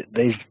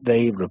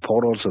they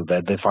report also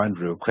that they find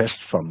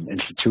requests from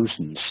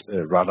institutions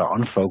rather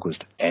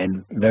unfocused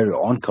and very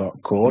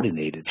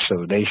uncoordinated.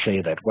 So they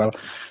say that, well,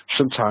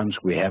 sometimes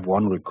we have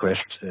one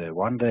request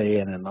one day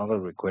and another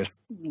request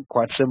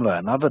quite similar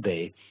another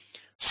day.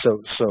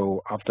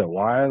 So after a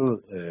while,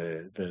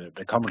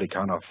 the company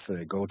kind of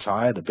go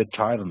a bit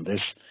tired on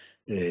this,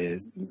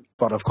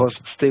 but of course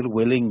still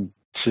willing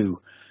to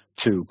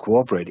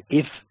cooperate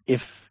if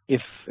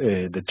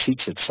the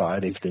teacher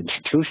side, if the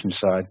institution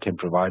side can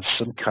provide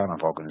some kind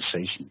of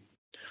organization.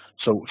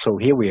 So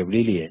here we are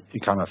really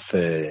kind of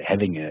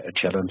having a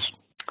challenge.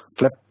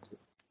 Flip.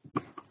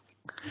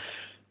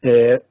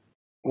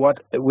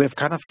 What we've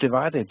kind of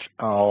divided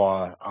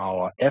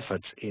our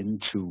efforts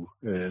into,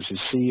 as you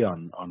see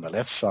on the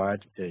left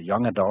side,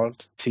 young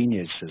adult,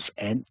 teenagers,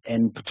 and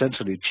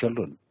potentially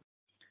children.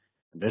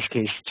 In this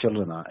case,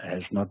 children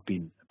has not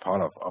been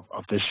part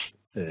of this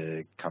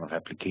kind of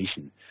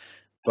application.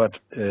 But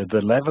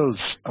the levels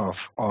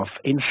of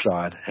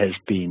insight has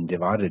been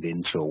divided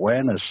into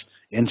awareness,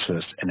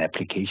 interest, and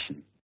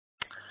application.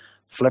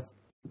 Flip.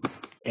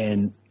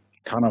 And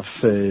kind of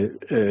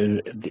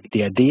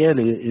the idea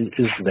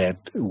is that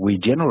we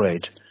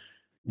generate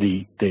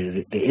the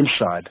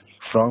insight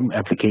from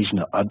application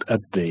at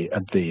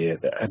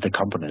the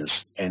companies,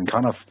 and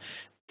kind of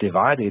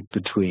divide it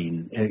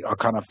between, or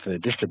kind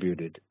of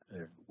distribute it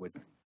with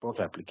both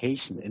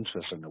application,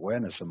 interest, and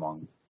awareness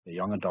among the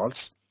young adults,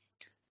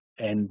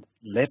 and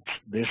let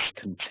this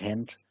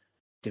content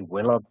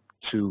develop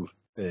to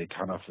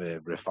kind of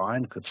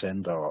refined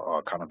content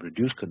or kind of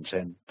reduced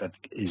content that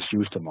is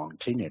used among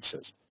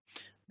teenagers.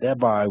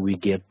 Thereby, we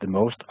get the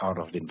most out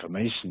of the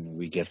information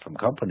we get from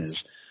companies,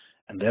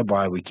 and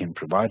thereby we can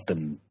provide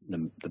them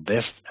the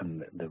best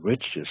and the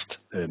richest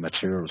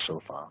material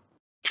so far.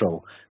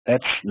 So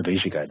that's the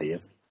basic idea.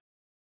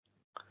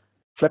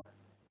 Flip.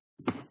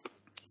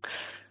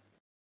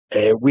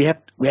 We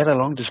had a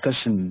long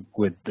discussion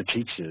with the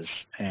teachers,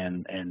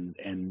 and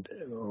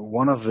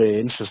one of the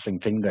interesting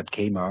things that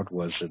came out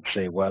was that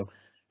say, well,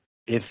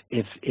 if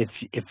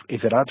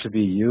it are to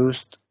be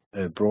used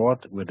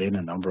broad within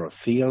a number of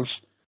fields,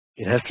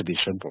 it has to be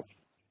simple.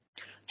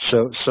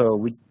 So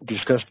we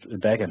discussed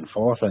back and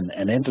forth and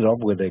ended up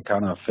with a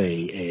kind of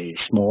a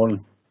small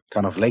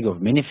kind of Lego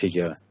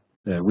minifigure.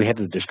 We had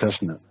a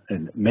discussion,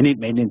 and many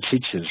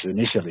teachers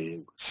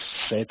initially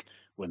said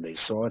when they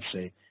saw it,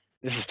 say,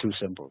 this is too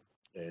simple.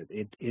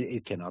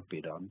 It cannot be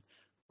done.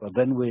 But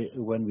then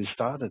when we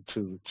started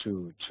to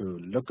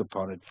look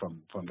upon it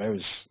from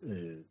various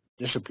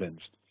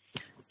disciplines,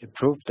 it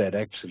proved that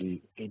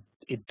actually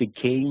it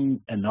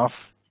became enough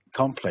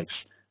complex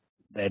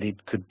that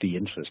it could be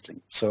interesting.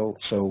 So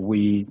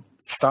we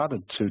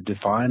started to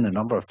define a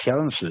number of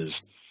challenges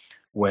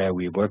where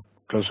we work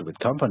closer with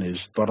companies,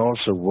 but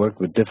also work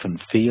with different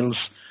fields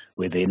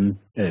within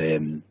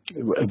in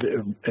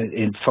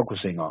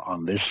focusing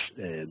on this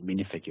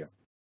minifigure.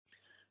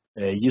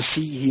 You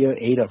see here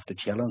 8 of the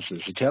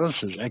challenges. The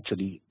challenges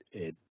actually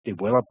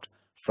developed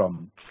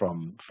from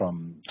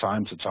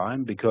time to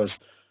time, because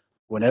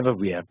whenever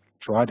we have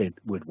tried it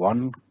with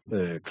one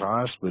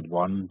class, with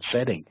one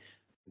setting,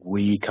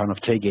 we kind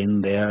of take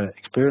in their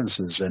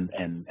experiences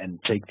and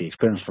take the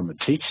experience from the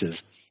teachers,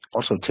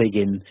 also take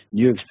in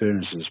new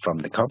experiences from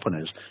the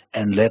companies,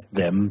 and let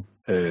them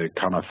let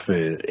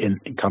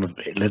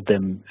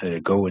them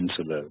go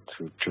into the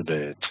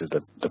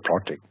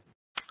project.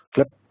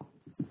 Flip.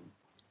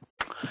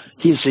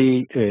 Here you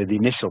see the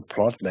initial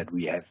plot that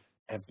we have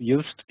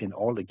used in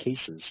all the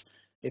cases.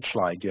 It's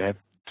like you have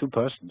 2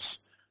 persons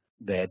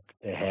that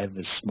have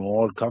a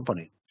small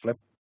company. Flip.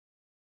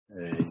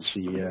 You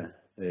see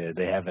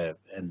they have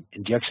an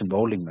injection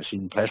molding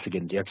machine, plastic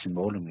injection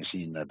molding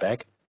machine in the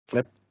back.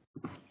 Flip.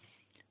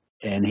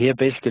 And here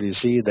basically you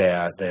see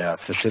their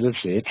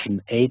facility. It's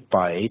an 8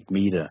 by 8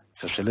 meter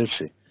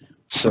facility.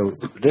 So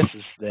this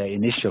is their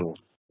initial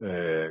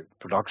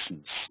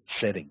production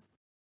setting.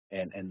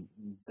 And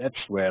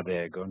that's where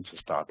they're going to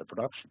start the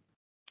production.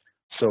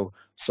 So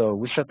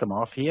we set them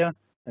off here,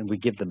 and we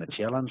give them a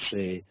challenge.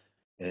 Say,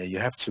 you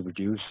have to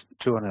produce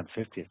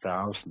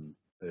 250,000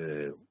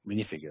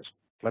 minifigures.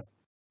 Flip.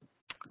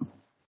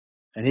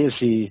 And here you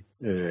see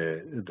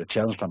the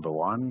challenge number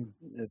 1.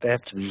 They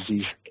have to use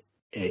these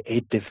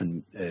 8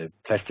 different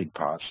plastic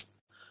parts.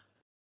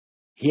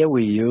 Here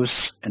we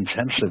use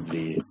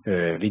intensively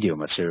video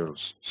materials.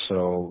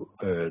 So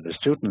the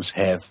students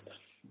have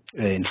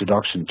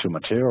introduction to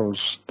materials,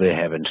 they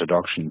have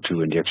introduction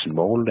to injection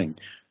molding,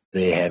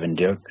 they have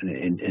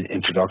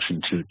introduction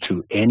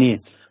to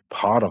any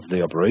part of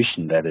the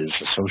operation that is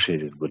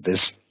associated with this.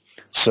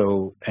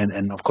 So,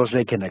 and of course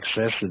they can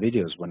access the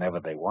videos whenever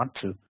they want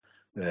to,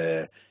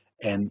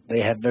 and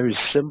they have very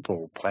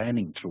simple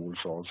planning tools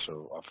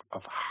also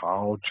of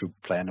how to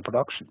plan a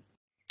production.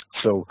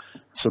 So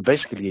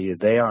basically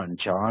they are in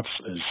charge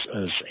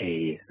as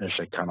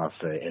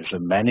a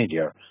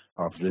manager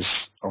of this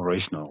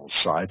operational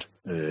side,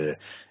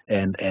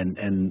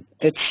 and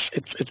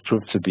it's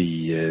proved to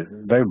be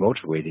very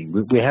motivating.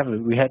 We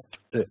had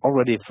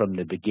already from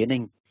the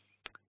beginning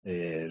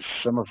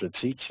some of the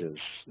teachers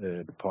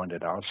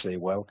pointed out, say,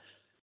 well,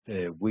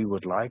 we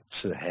would like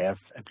to have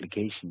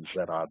applications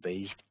that are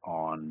based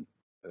on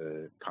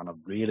kind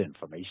of real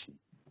information.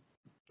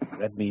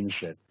 That means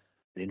that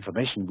the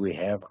information we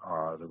have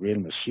are the real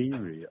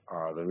machinery,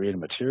 are the real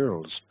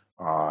materials,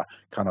 are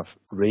kind of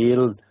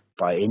real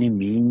by any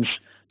means.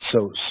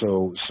 So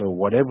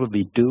whatever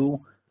we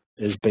do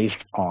is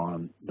based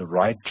on the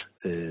right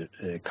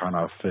kind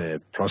of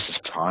process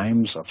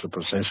times of the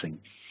processing,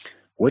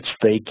 which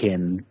they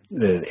can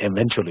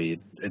eventually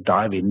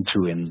dive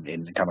into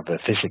in kind of the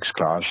physics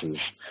classes.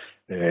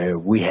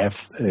 We have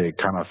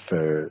kind of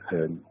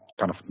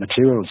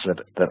materials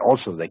that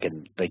also they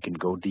can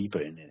go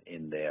deeper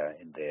in their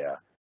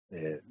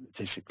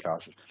physics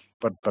classes.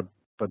 But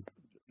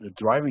the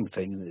driving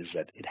thing is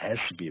that it has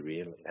to be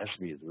real. It has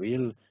to be the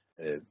real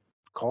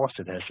cost.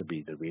 It has to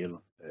be the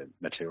real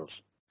materials.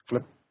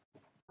 Flip.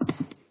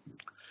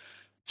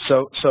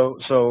 So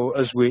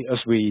as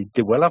we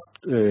develop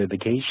the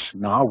case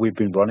now, we've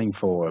been running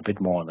for a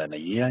bit more than a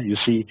year. You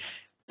see,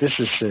 this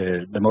is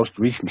the most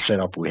recent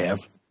setup we have,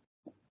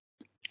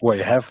 where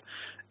you have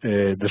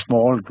the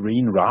small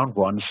green round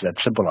ones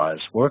that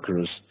symbolize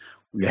workers.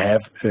 We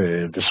have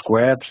the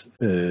squared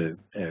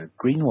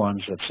green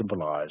ones that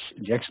symbolize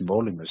injection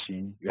molding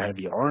machine. You have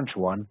the orange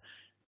one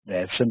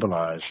that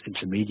symbolize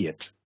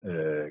intermediate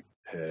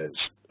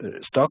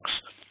stocks,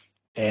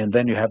 and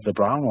then you have the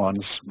brown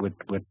ones with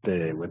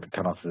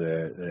kind of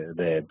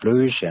the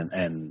bluish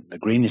and the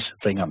greenish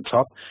thing on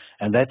top,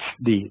 and that's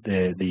the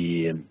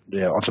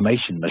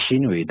automation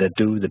machinery that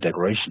do the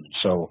decoration.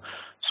 So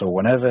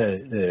whenever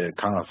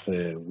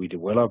we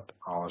develop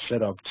our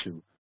setup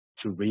to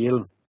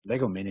real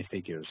Lego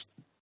minifigures,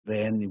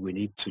 then we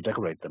need to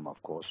decorate them,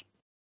 of course.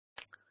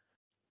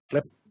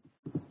 Flip.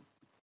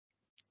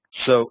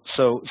 So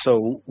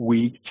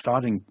we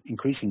start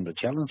increasing the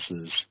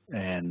challenges,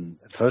 and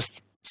first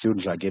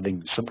students are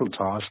getting simple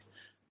tasks,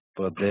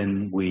 but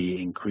then we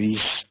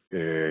increase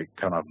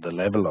kind of the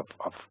level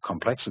of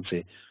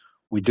complexity.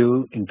 We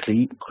do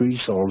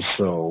increase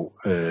also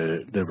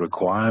the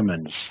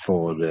requirements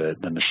for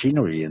the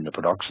machinery in the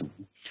production.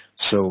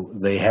 So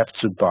they have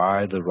to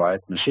buy the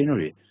right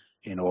machinery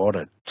in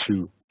order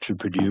to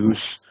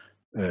produce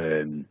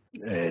the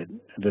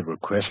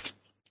request.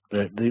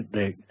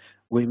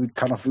 We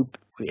kind of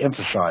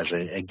emphasize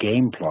a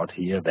game plot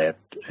here that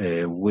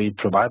we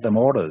provide them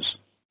orders.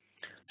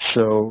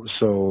 So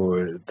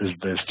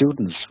the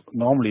students,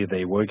 normally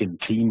they work in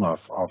a team of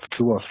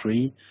 2 or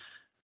 3,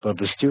 but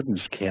the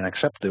students can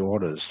accept the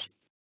orders.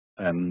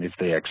 And if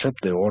they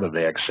accept the order,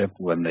 they accept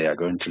when they are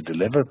going to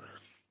deliver,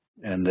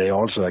 and they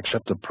also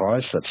accept the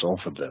price that's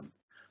offered them.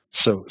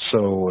 So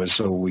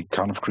we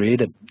kind of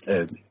create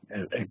a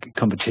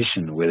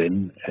competition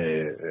within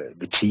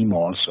the team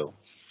also.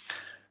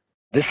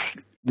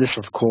 This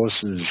of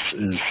course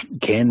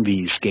can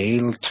be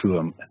scaled to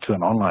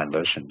an online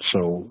version.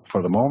 So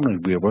for the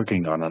moment we are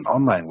working on an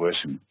online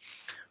version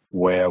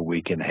where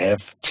we can have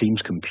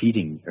teams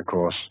competing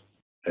across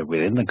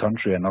within the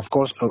country and of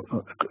course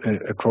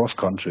across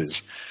countries.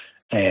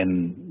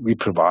 And we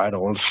provide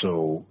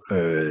also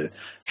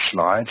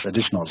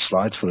additional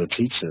slides for the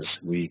teachers.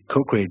 We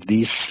co-create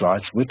these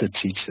slides with the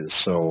teachers.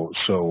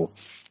 So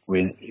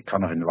we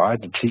kind of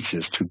invite the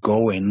teachers to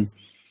go in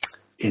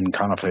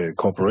kind of a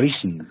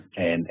cooperation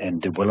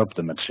and develop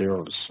the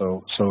materials.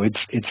 So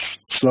it's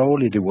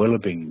slowly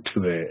developing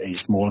to a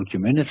small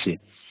community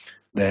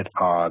that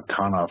are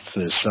kind of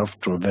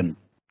self-driven.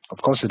 Of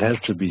course, it has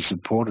to be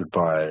supported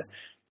by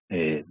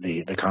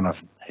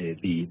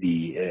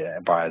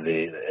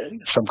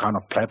some kind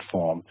of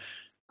platform,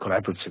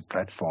 collaborative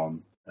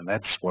platform, and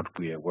that's what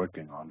we are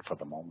working on for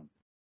the moment.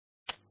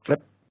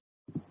 Flip.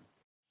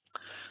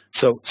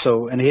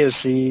 So and here you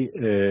see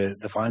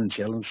the final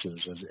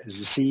challenges. As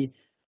you see,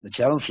 the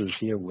challenges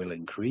here will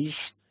increase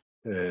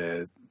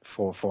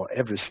for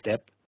every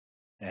step,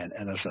 and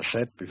as I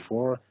said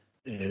before,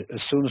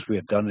 as soon as we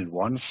have done it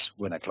once,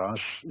 when a class,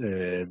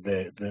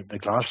 the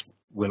class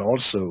will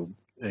also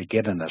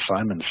get an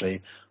assignment, say,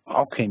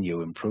 how can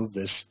you improve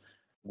this?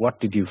 What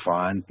did you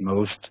find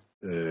most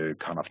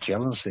kind of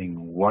challenging?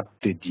 What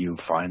did you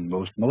find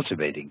most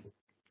motivating?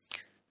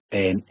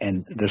 And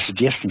the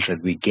suggestions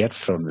that we get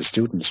from the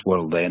students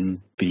will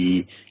then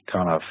be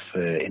kind of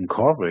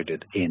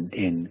incorporated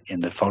in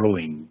the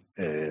following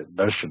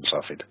versions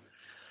of it.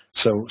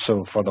 So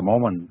for the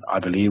moment, I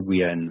believe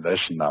we are in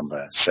version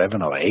number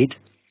 7 or 8,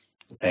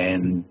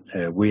 and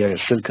we are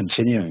still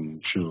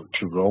continuing to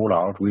roll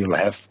out. We will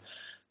have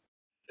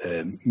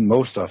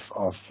most of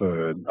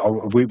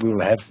we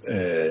will have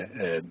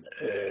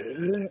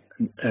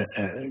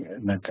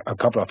a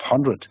couple of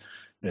hundred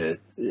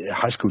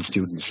high school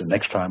students the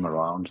next time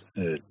around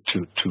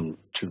to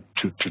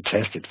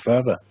test it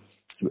further.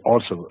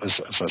 Also, as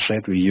I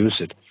said, we use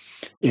it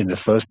in the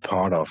first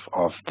part of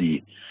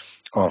the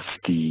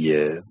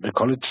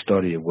college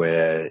study,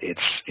 where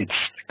it's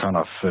kind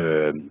of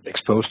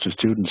exposed to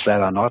students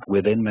that are not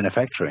within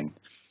manufacturing,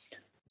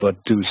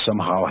 but do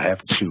somehow have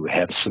to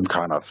have some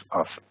kind of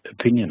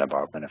opinion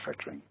about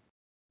manufacturing.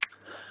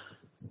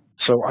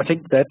 So I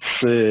think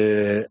that's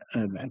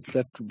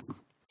that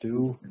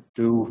do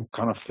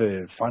kind of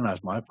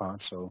finalize my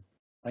part. So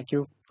thank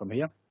you from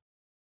here.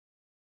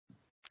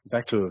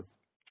 Back to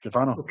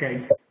Stefano.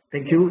 Okay,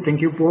 thank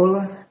you,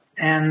 Paul.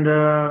 And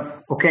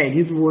okay,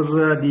 this was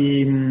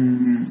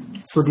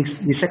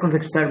the second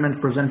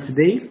experiment presented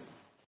today,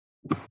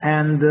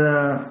 and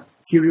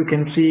here you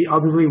can see.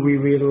 Obviously,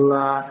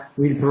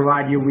 we'll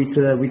provide you with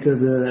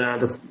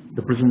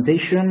the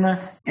presentation.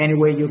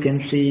 Anyway, you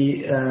can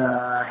see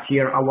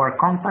here our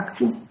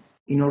contact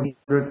in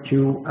order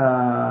to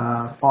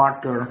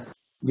further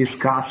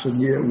discuss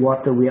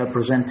what we are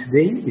presenting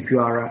today, if you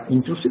are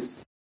interested.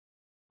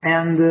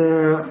 And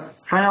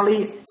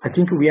finally, I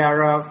think we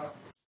are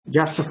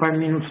just 5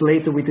 minutes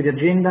later with the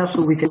agenda,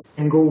 so we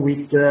can go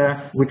with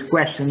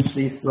questions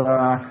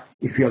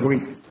if you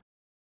agree.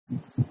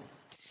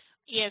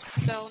 Yes,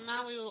 so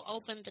now we will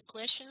open the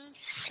question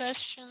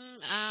session.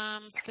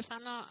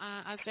 Stefano,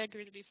 as I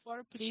agreed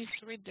before, please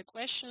read the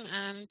question,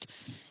 and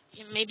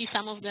maybe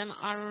some of them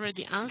are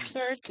already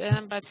answered,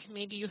 but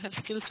maybe you have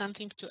still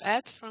something to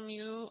add from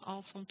you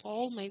or from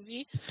Paul,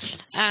 maybe.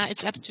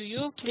 It's up to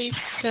you. Please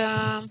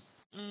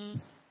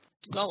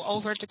go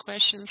over the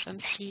questions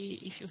and see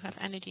if you have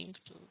anything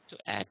to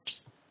add.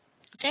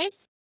 Okay?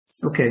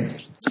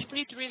 Okay. Just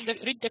please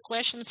read the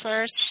question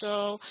first,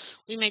 so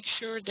we make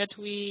sure that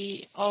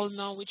we all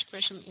know which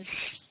question is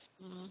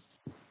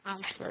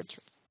answered.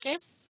 Okay?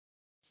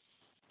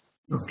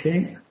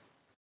 Okay.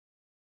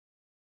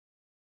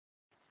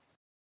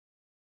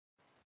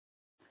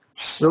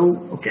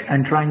 So, okay,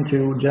 I'm trying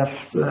to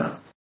just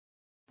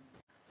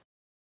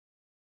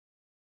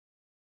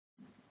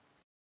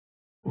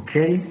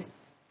okay.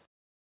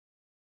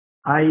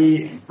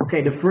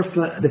 Okay, the first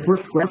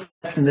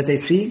question that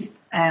I see,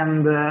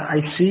 and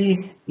I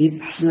see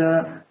it's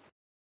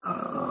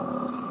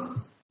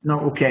no,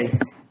 okay.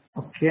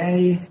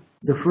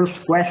 The first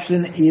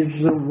question is,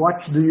 what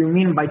do you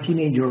mean by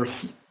teenagers?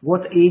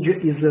 What age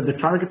is the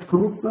target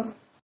group?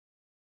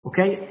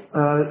 Okay,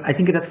 I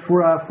think that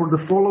for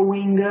the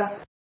following,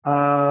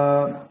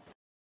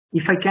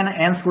 if I can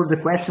answer the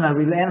question, I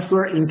will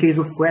answer. In case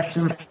of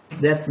questions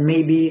that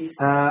maybe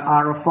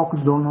are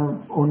focused on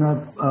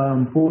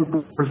a poll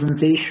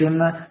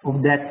presentation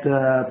of that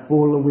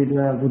poll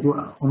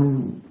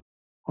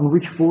on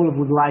which poll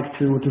would like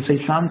to say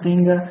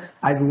something,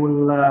 I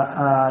will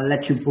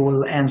let you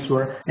poll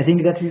answer. I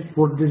think that is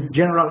for the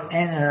general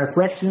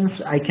questions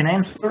I can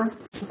answer.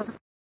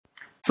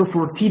 So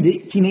for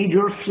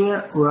teenagers,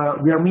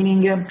 we are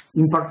meaning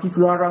in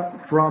particular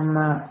from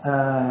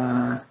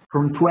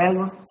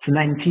 12 to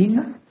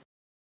 19.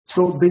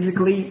 So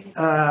basically,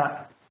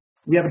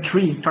 we have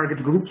 3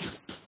 target groups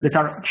that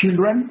are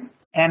children.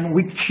 And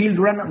with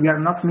children, we are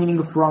not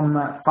meaning from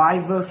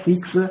 5,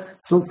 6,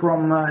 so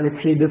from,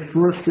 let's say, the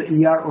first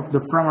year of the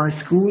primary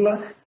school,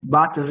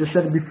 but as I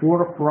said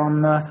before,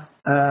 from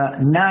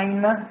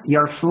 9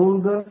 years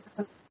old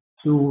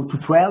to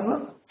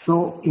 12,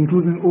 so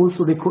including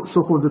also the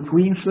so-called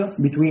twins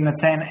between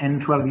 10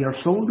 and 12 years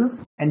old,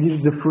 and this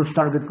is the first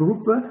target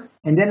group.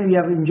 And then we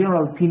have in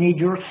general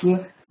teenagers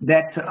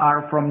that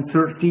are from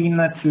 13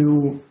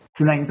 to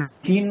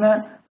 19.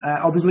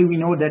 Obviously, we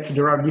know that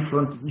there are a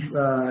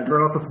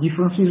lot of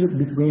differences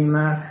between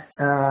a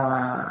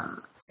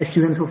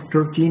student of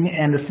 13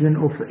 and a student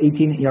of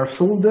 18 years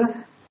old,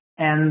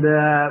 and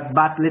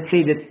but let's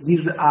say that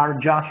these are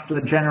just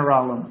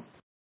general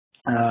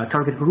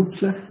target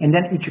groups, and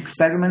then each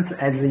experiment,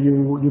 as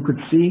you could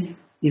see,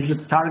 is a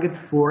target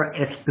for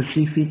a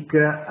specific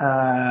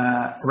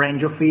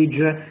range of age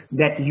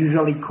that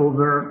usually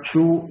cover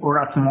 2 or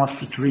at most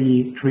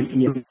 3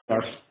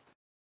 years.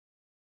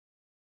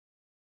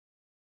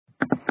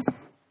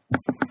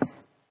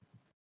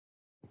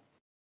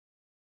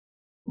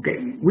 Okay,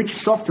 which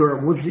software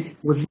was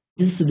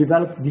used to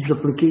develop this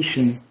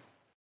application?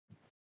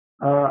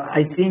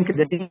 I think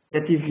that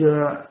is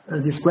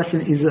this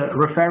question is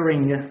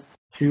referring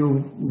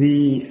to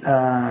the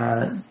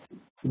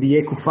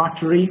Eco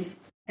Factory,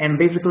 and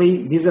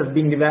basically this has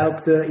been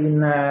developed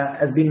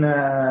has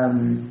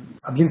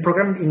been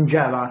programmed in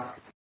Java,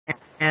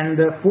 and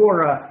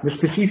for the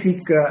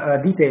specific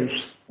details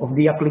of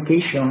the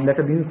application that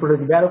have been for the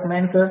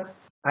development,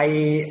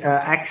 I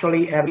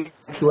actually have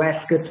to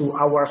ask to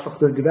our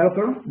software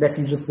developer that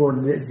is for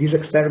this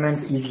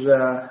experiment is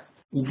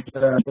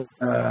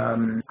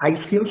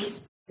iSkills.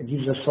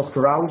 This is a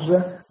software house,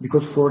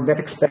 because for that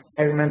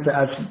experiment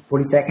as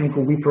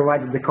Politecnico we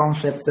provided the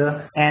concept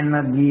and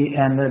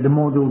the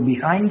model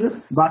behind,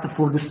 but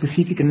for the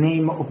specific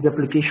name of the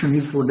application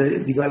used for the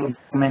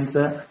development,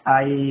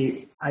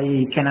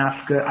 I can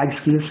ask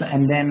iSkills,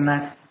 and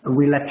then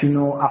we'll let you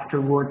know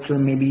afterwards,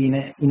 maybe in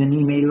an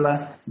email,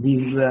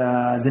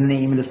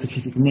 the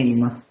specific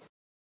name.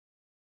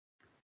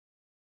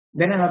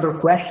 Then another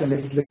question that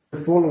is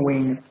the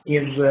following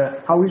is,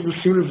 how is the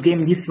serious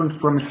game different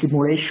from a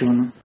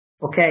simulation?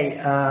 Okay,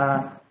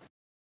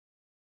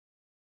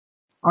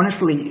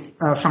 honestly,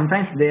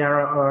 sometimes they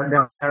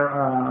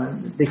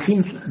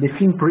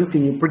seem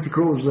pretty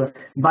close,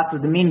 but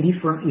the main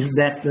difference is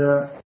that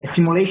a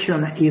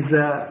simulation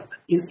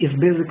is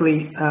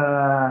basically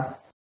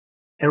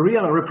a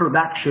real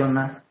reproduction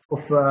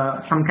of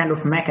some kind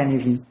of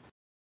mechanism,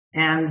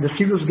 and the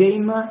serious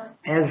game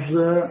has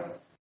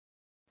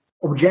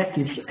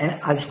objectives,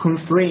 as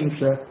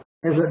constraints,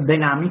 as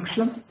dynamics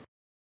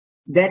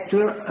that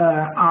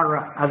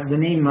are, as the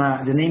name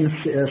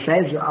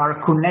says, are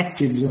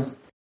connected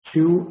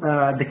to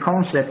the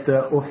concept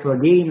of a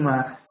game.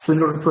 So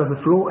in order to have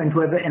a flow and to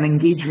have an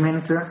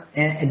engagement,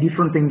 a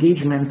different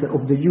engagement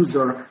of the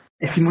user.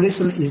 A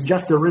simulation is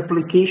just a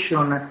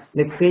replication,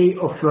 let's say,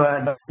 of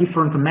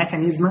different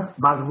mechanisms,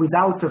 but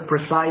without a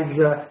precise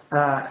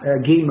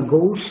game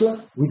goals,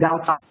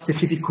 without a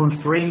specific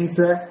constraint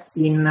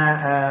in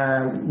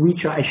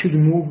which I should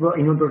move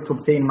in order to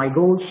obtain my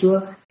goals,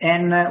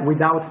 and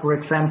without, for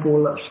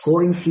example,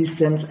 scoring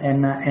systems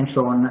and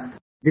so on.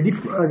 The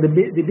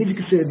basic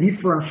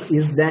difference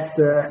is that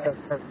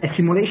a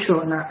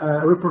simulation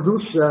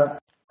reproduces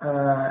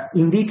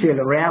in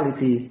detail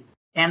reality,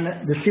 and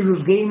the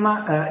serious game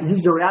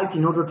uses the reality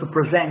in order to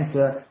present,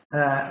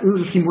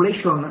 use a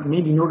simulation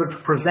maybe in order to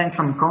present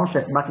some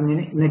concept, but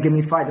in a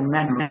gamified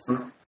manner.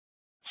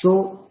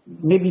 So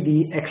maybe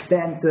the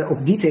extent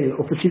of detail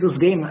of a serious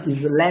game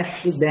is less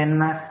than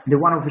the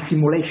one of the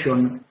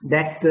simulation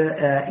that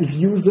is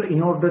used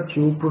in order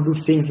to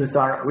produce things that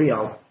are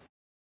real.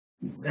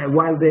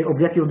 While the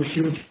objective of the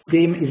serious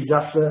game is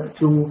just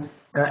to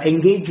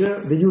engage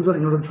the user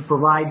in order to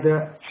provide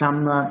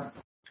some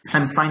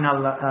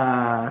final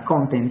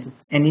content,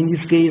 and in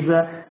this case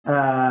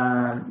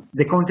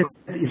the content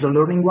is a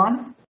learning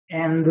one,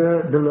 and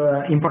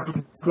in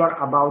particular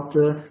about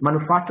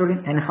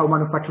manufacturing and how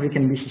manufacturing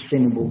can be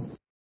sustainable.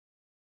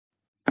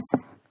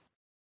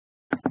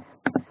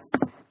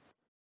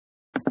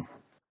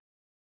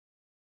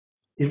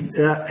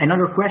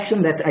 another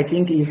question that I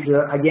think is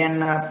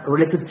again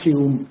related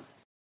to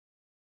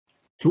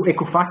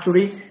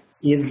Ecofactory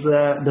is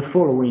the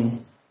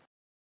following.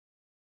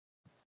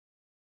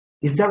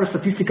 Is there a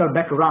statistical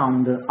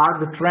background? Are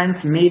the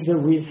trends made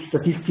with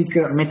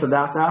statistical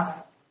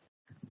metadata?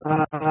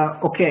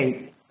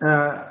 Okay,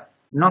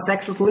 not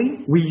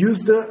exactly. We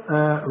used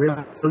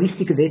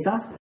realistic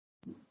data.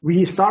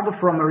 We started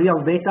from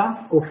real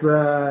data of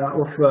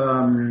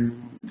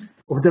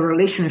the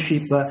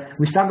relationship.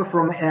 We started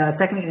from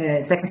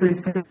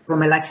technically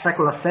from a life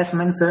cycle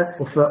assessment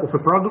of a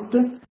product,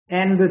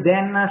 and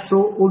then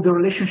saw all the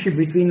relationship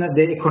between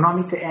the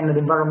economic and the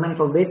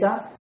environmental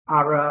data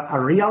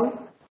are real.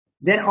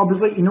 Then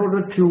obviously, in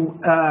order to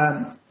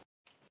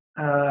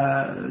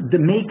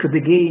make the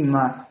game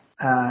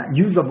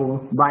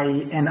usable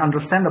and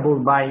understandable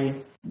by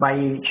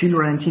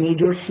children and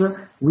teenagers,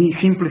 we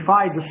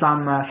simplified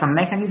some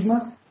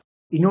mechanism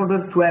in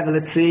order to have,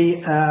 let's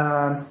say,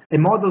 a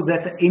model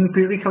that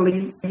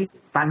empirically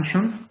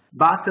functions,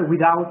 but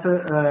without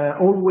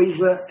always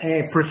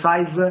a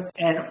precise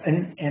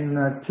and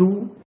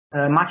too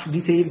much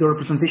detailed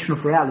representation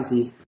of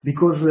reality.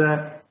 Because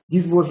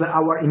this was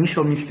our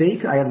initial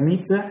mistake, I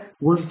admit,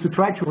 was to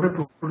try to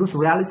reproduce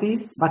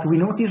reality, but we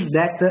noticed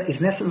that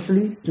it's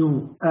necessary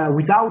to,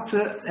 without,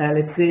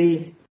 let's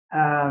say,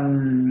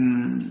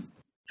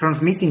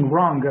 transmitting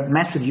wrong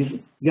messages,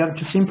 you have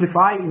to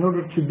simplify in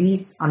order to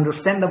be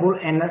understandable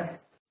and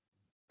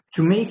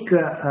to make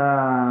the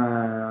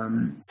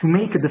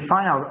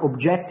final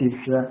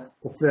objectives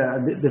of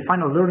the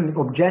final learning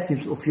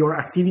objectives of your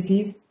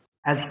activity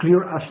as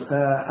clear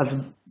as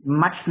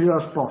much clear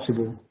as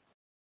possible.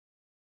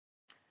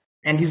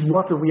 And this is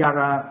what we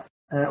are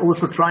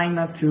also trying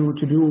to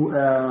do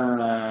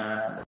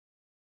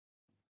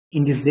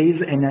in these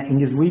days and in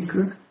this week.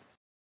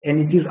 And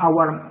it is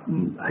our,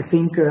 I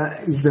think,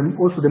 is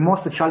also the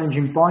most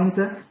challenging point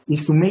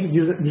is to make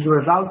this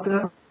result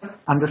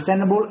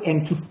understandable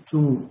and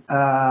to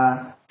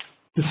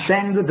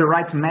send the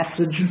right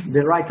message,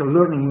 the right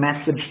learning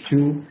message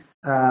to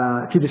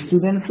the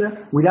students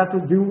without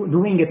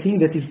doing a thing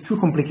that is too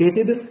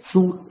complicated,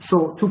 so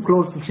too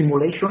close to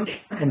simulation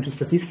and to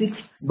statistics,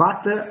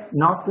 but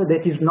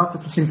that is not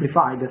too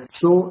simplified,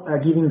 so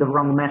giving the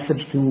wrong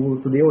message to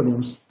the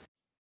audience.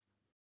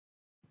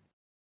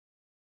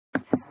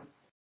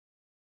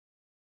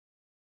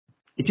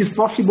 Is it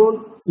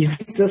possible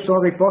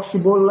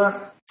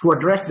to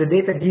address the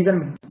data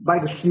given by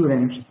the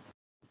students?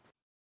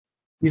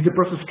 Is the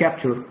process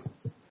captured?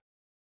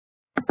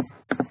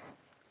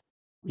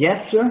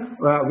 Yes, we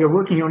are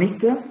working on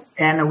it,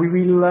 and we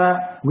will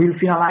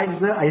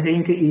finalize, I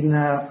think, in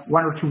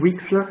 1 or 2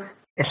 weeks,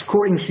 a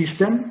scoring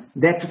system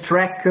that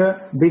track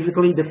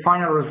basically the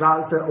final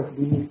result of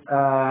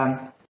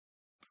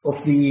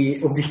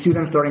the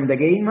students during the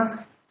game.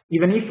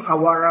 Even if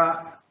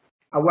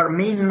our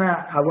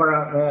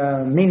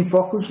main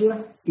focus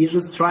is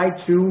to try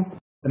to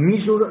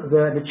measure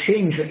the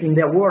change in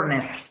the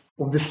awareness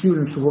of the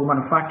students who are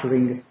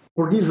manufacturing.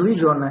 For this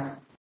reason,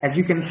 as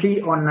you can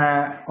see on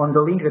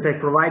the link that I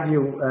provide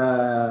you,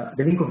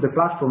 the link of the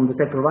platform that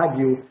I provide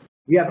you,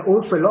 we have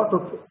also a lot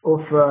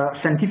of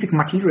scientific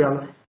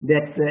material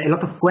that a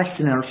lot of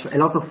questionnaires, a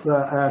lot of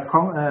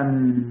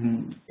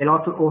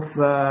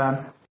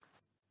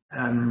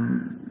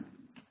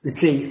let's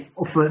say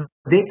of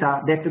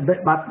data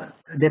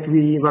that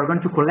we were going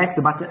to collect,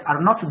 but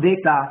are not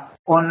data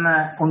on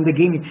the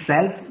game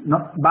itself,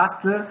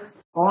 but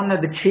on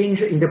the change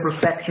in the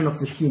perception of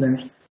the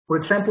students. For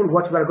example,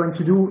 what we are going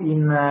to do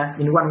in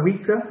 1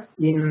 week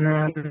in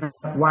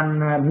one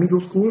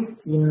middle school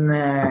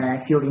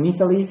here in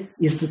Italy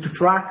is to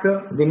track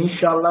the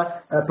initial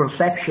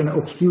perception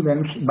of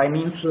students by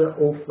means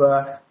of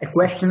a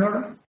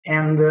questionnaire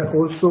and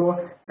also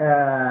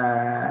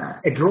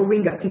a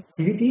drawing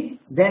activity,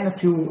 then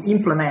to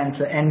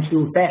implement and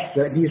to test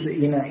this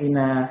in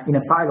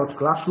a pilot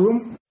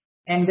classroom,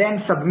 and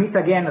then submit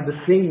again the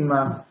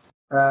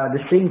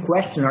same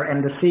questionnaire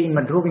and the same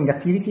drawing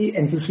activity,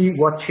 and to see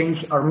what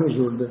changes are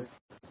measured.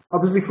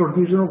 Obviously, for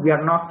this we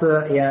are not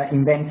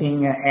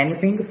inventing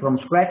anything from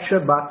scratch,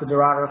 but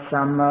there are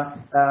some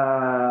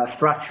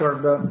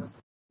structured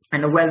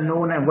and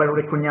well-known and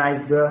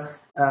well-recognized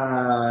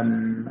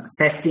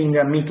testing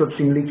methods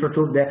in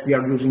literature that we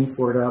are using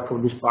for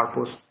this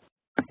purpose.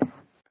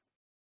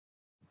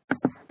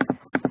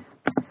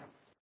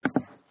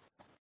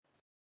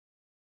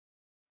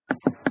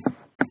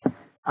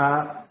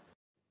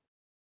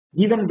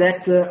 Given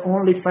that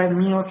only 5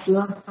 minutes,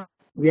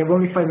 we have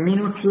only 5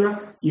 minutes.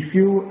 If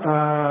you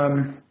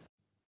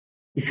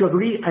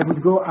agree, I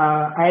would go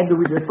ahead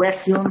with the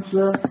questions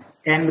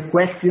and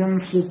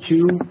questions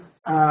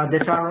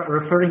that are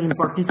referring in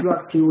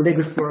particular to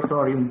Lego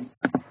Exploratorium.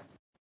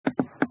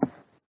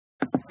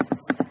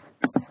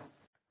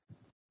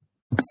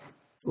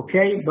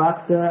 Okay,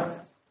 but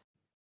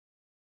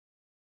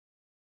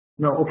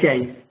no,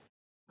 okay.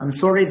 I'm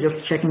sorry,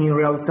 just checking in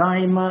real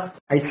time.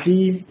 I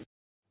see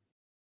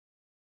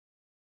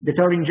that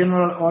are in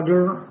general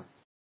order.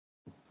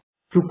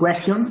 two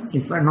questions,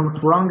 if I'm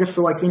not wrong.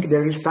 So I think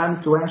there is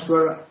time to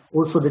answer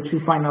also the two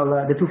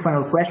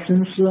final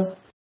questions.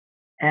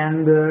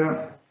 And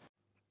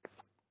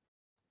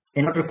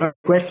another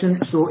question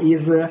is,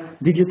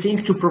 did you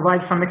think to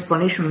provide some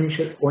explanation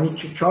on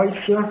each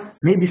choice?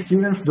 Maybe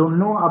students don't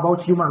know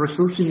about human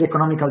resources,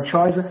 economical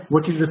choice.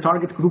 What is the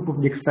target group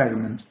of the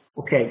experiment?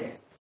 Okay,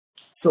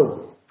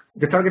 so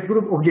the target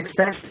group of the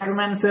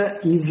experiment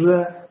is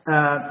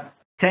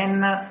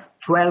 10,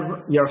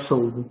 12 years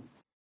old.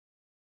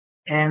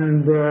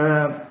 And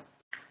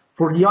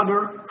for the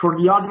other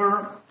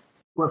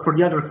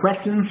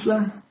questions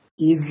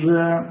is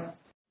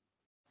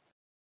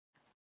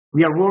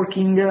we are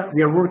working at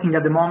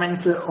the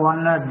moment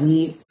on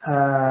the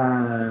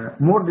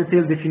more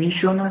detailed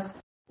definition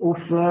of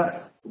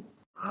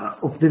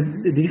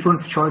the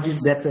different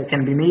choices that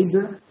can be made,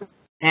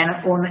 and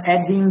on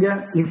adding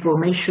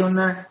information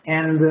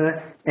and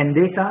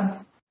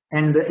data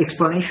and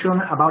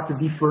explanation about the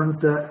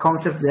different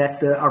concepts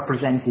that are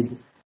presented.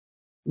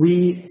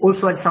 We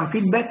also had some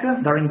feedback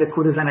during the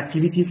co-design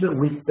activities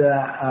with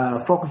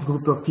a focus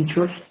group of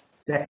teachers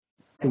that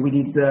we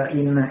did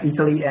in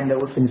Italy and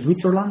also in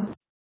Switzerland.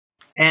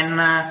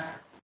 And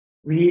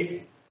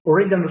we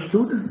already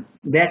understood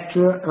that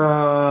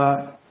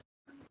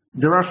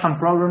there are some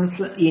problems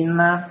in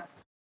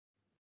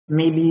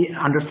maybe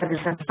understanding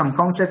some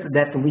concepts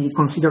that we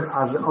consider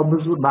as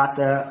obvious but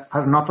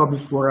are not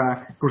obvious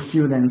for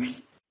students.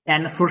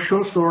 And for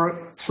sure,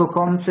 so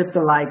concepts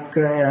like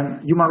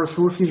human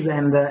resources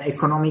and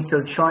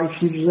economical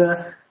choices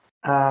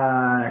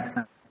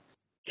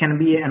can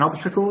be an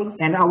obstacle.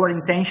 And our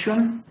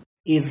intention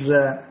is,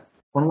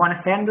 on one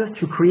hand,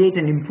 to create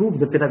and improve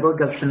the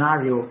pedagogical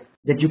scenario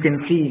that you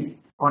can see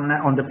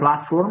on the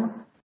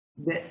platform,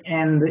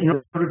 and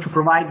in order to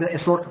provide a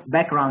sort of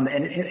background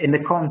and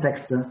the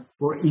context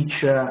for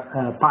each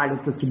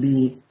pilot to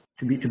be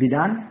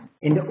done.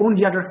 And on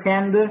the other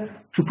hand,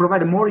 to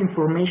provide more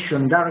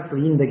information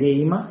directly in the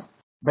game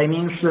by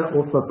means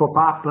of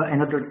pop-up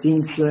and other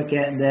things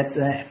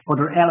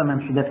other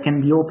elements that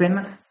can be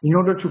open in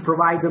order to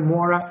provide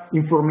more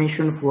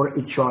information for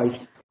each choice.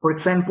 For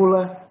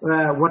example,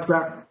 what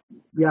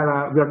we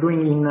are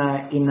doing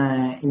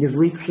in these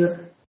weeks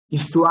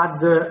is to add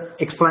the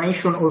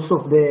explanation also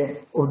of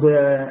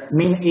the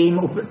main aim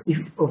of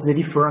the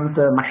different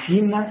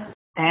machine,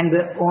 and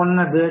on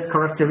the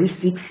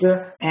characteristics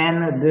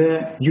and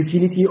the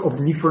utility of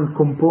the different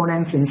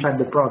components inside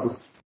the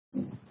product.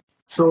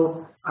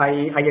 So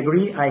I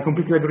agree, I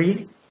completely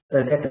agree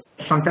that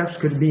sometimes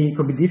could be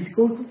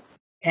difficult,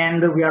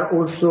 and we are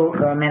also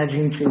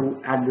managing to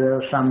add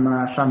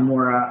some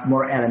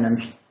more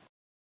elements.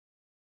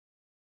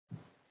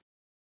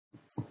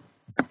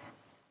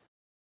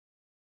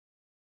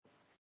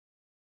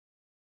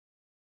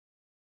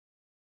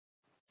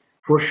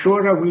 For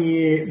sure,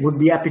 we would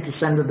be happy to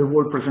send the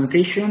whole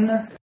presentation.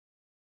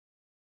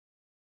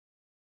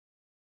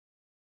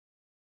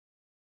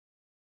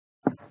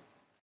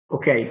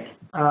 Okay.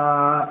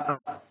 I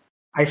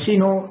see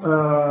no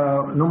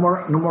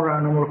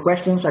more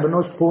questions. I don't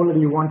know if Paul,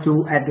 you want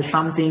to add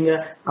something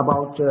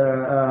about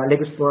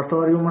Lego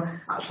Exploratorium?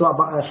 So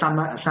about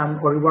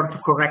or you want to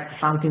correct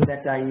something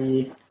that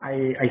I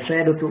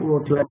said, or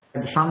to add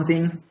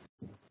something?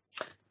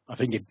 I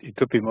think it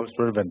could be most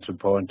relevant to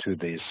point to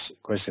this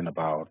question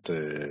about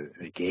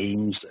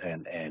games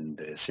and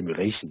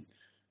simulation,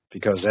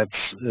 because that's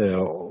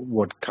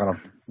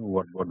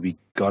what we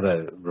got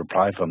a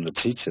reply from the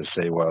teachers.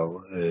 Say,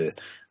 well,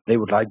 they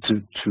would like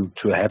to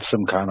have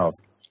some kind of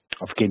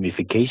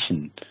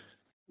gamification,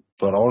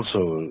 but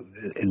also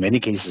in many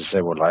cases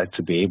they would like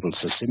to be able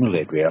to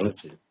simulate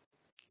reality.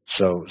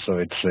 So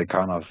it's a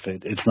kind of,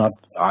 it's not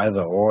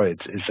either or.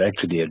 It's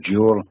actually a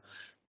dual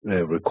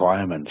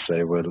requirements.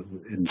 They will,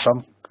 in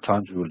some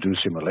times we will do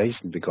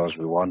simulation because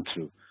we want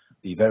to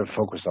be very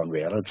focused on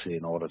reality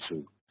in order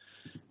to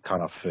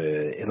kind of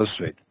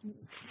illustrate,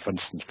 for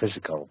instance,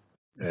 physical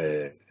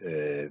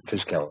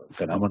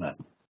phenomena.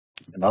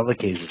 In other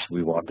cases,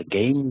 we want a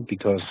game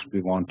because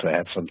we want to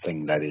have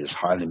something that is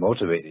highly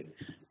motivated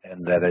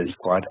and that is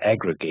quite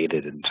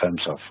aggregated in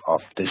terms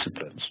of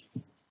disciplines.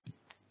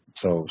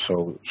 So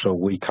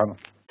we kind of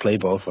play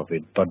both of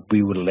it, but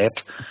we will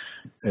let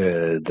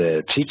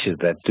the teachers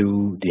that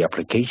do the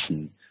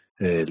application,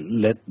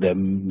 let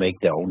them make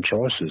their own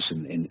choices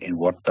in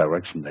what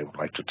direction they would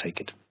like to take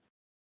it.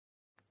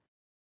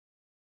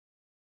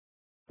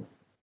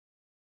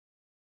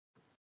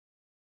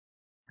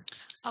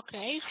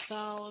 Okay,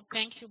 so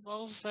thank you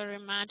both very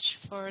much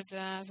for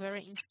the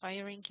very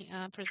inspiring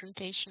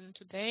presentation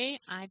today.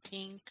 I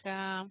think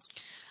I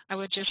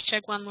will just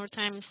check one more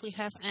time if we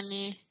have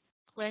any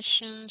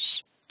questions,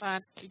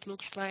 but it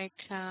looks like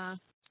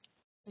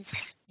if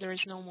there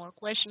is no more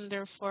question,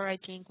 therefore I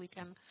think we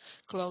can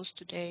close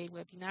today's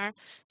webinar.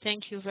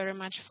 Thank you very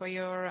much for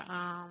your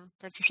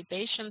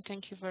participation.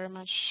 Thank you very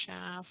much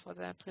for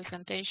the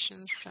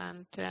presentations,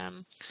 and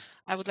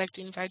I would like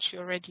to invite you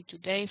already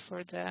today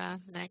for the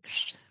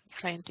next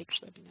Scientix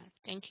webinar.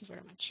 Thank you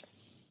very much.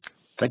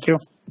 Thank you.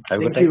 Have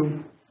a good day.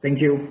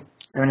 Thank you.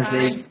 Have a nice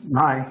day.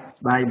 Bye.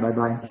 Bye. Bye.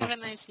 Bye. Have a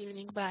nice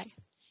evening. Bye.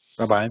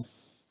 Bye-bye.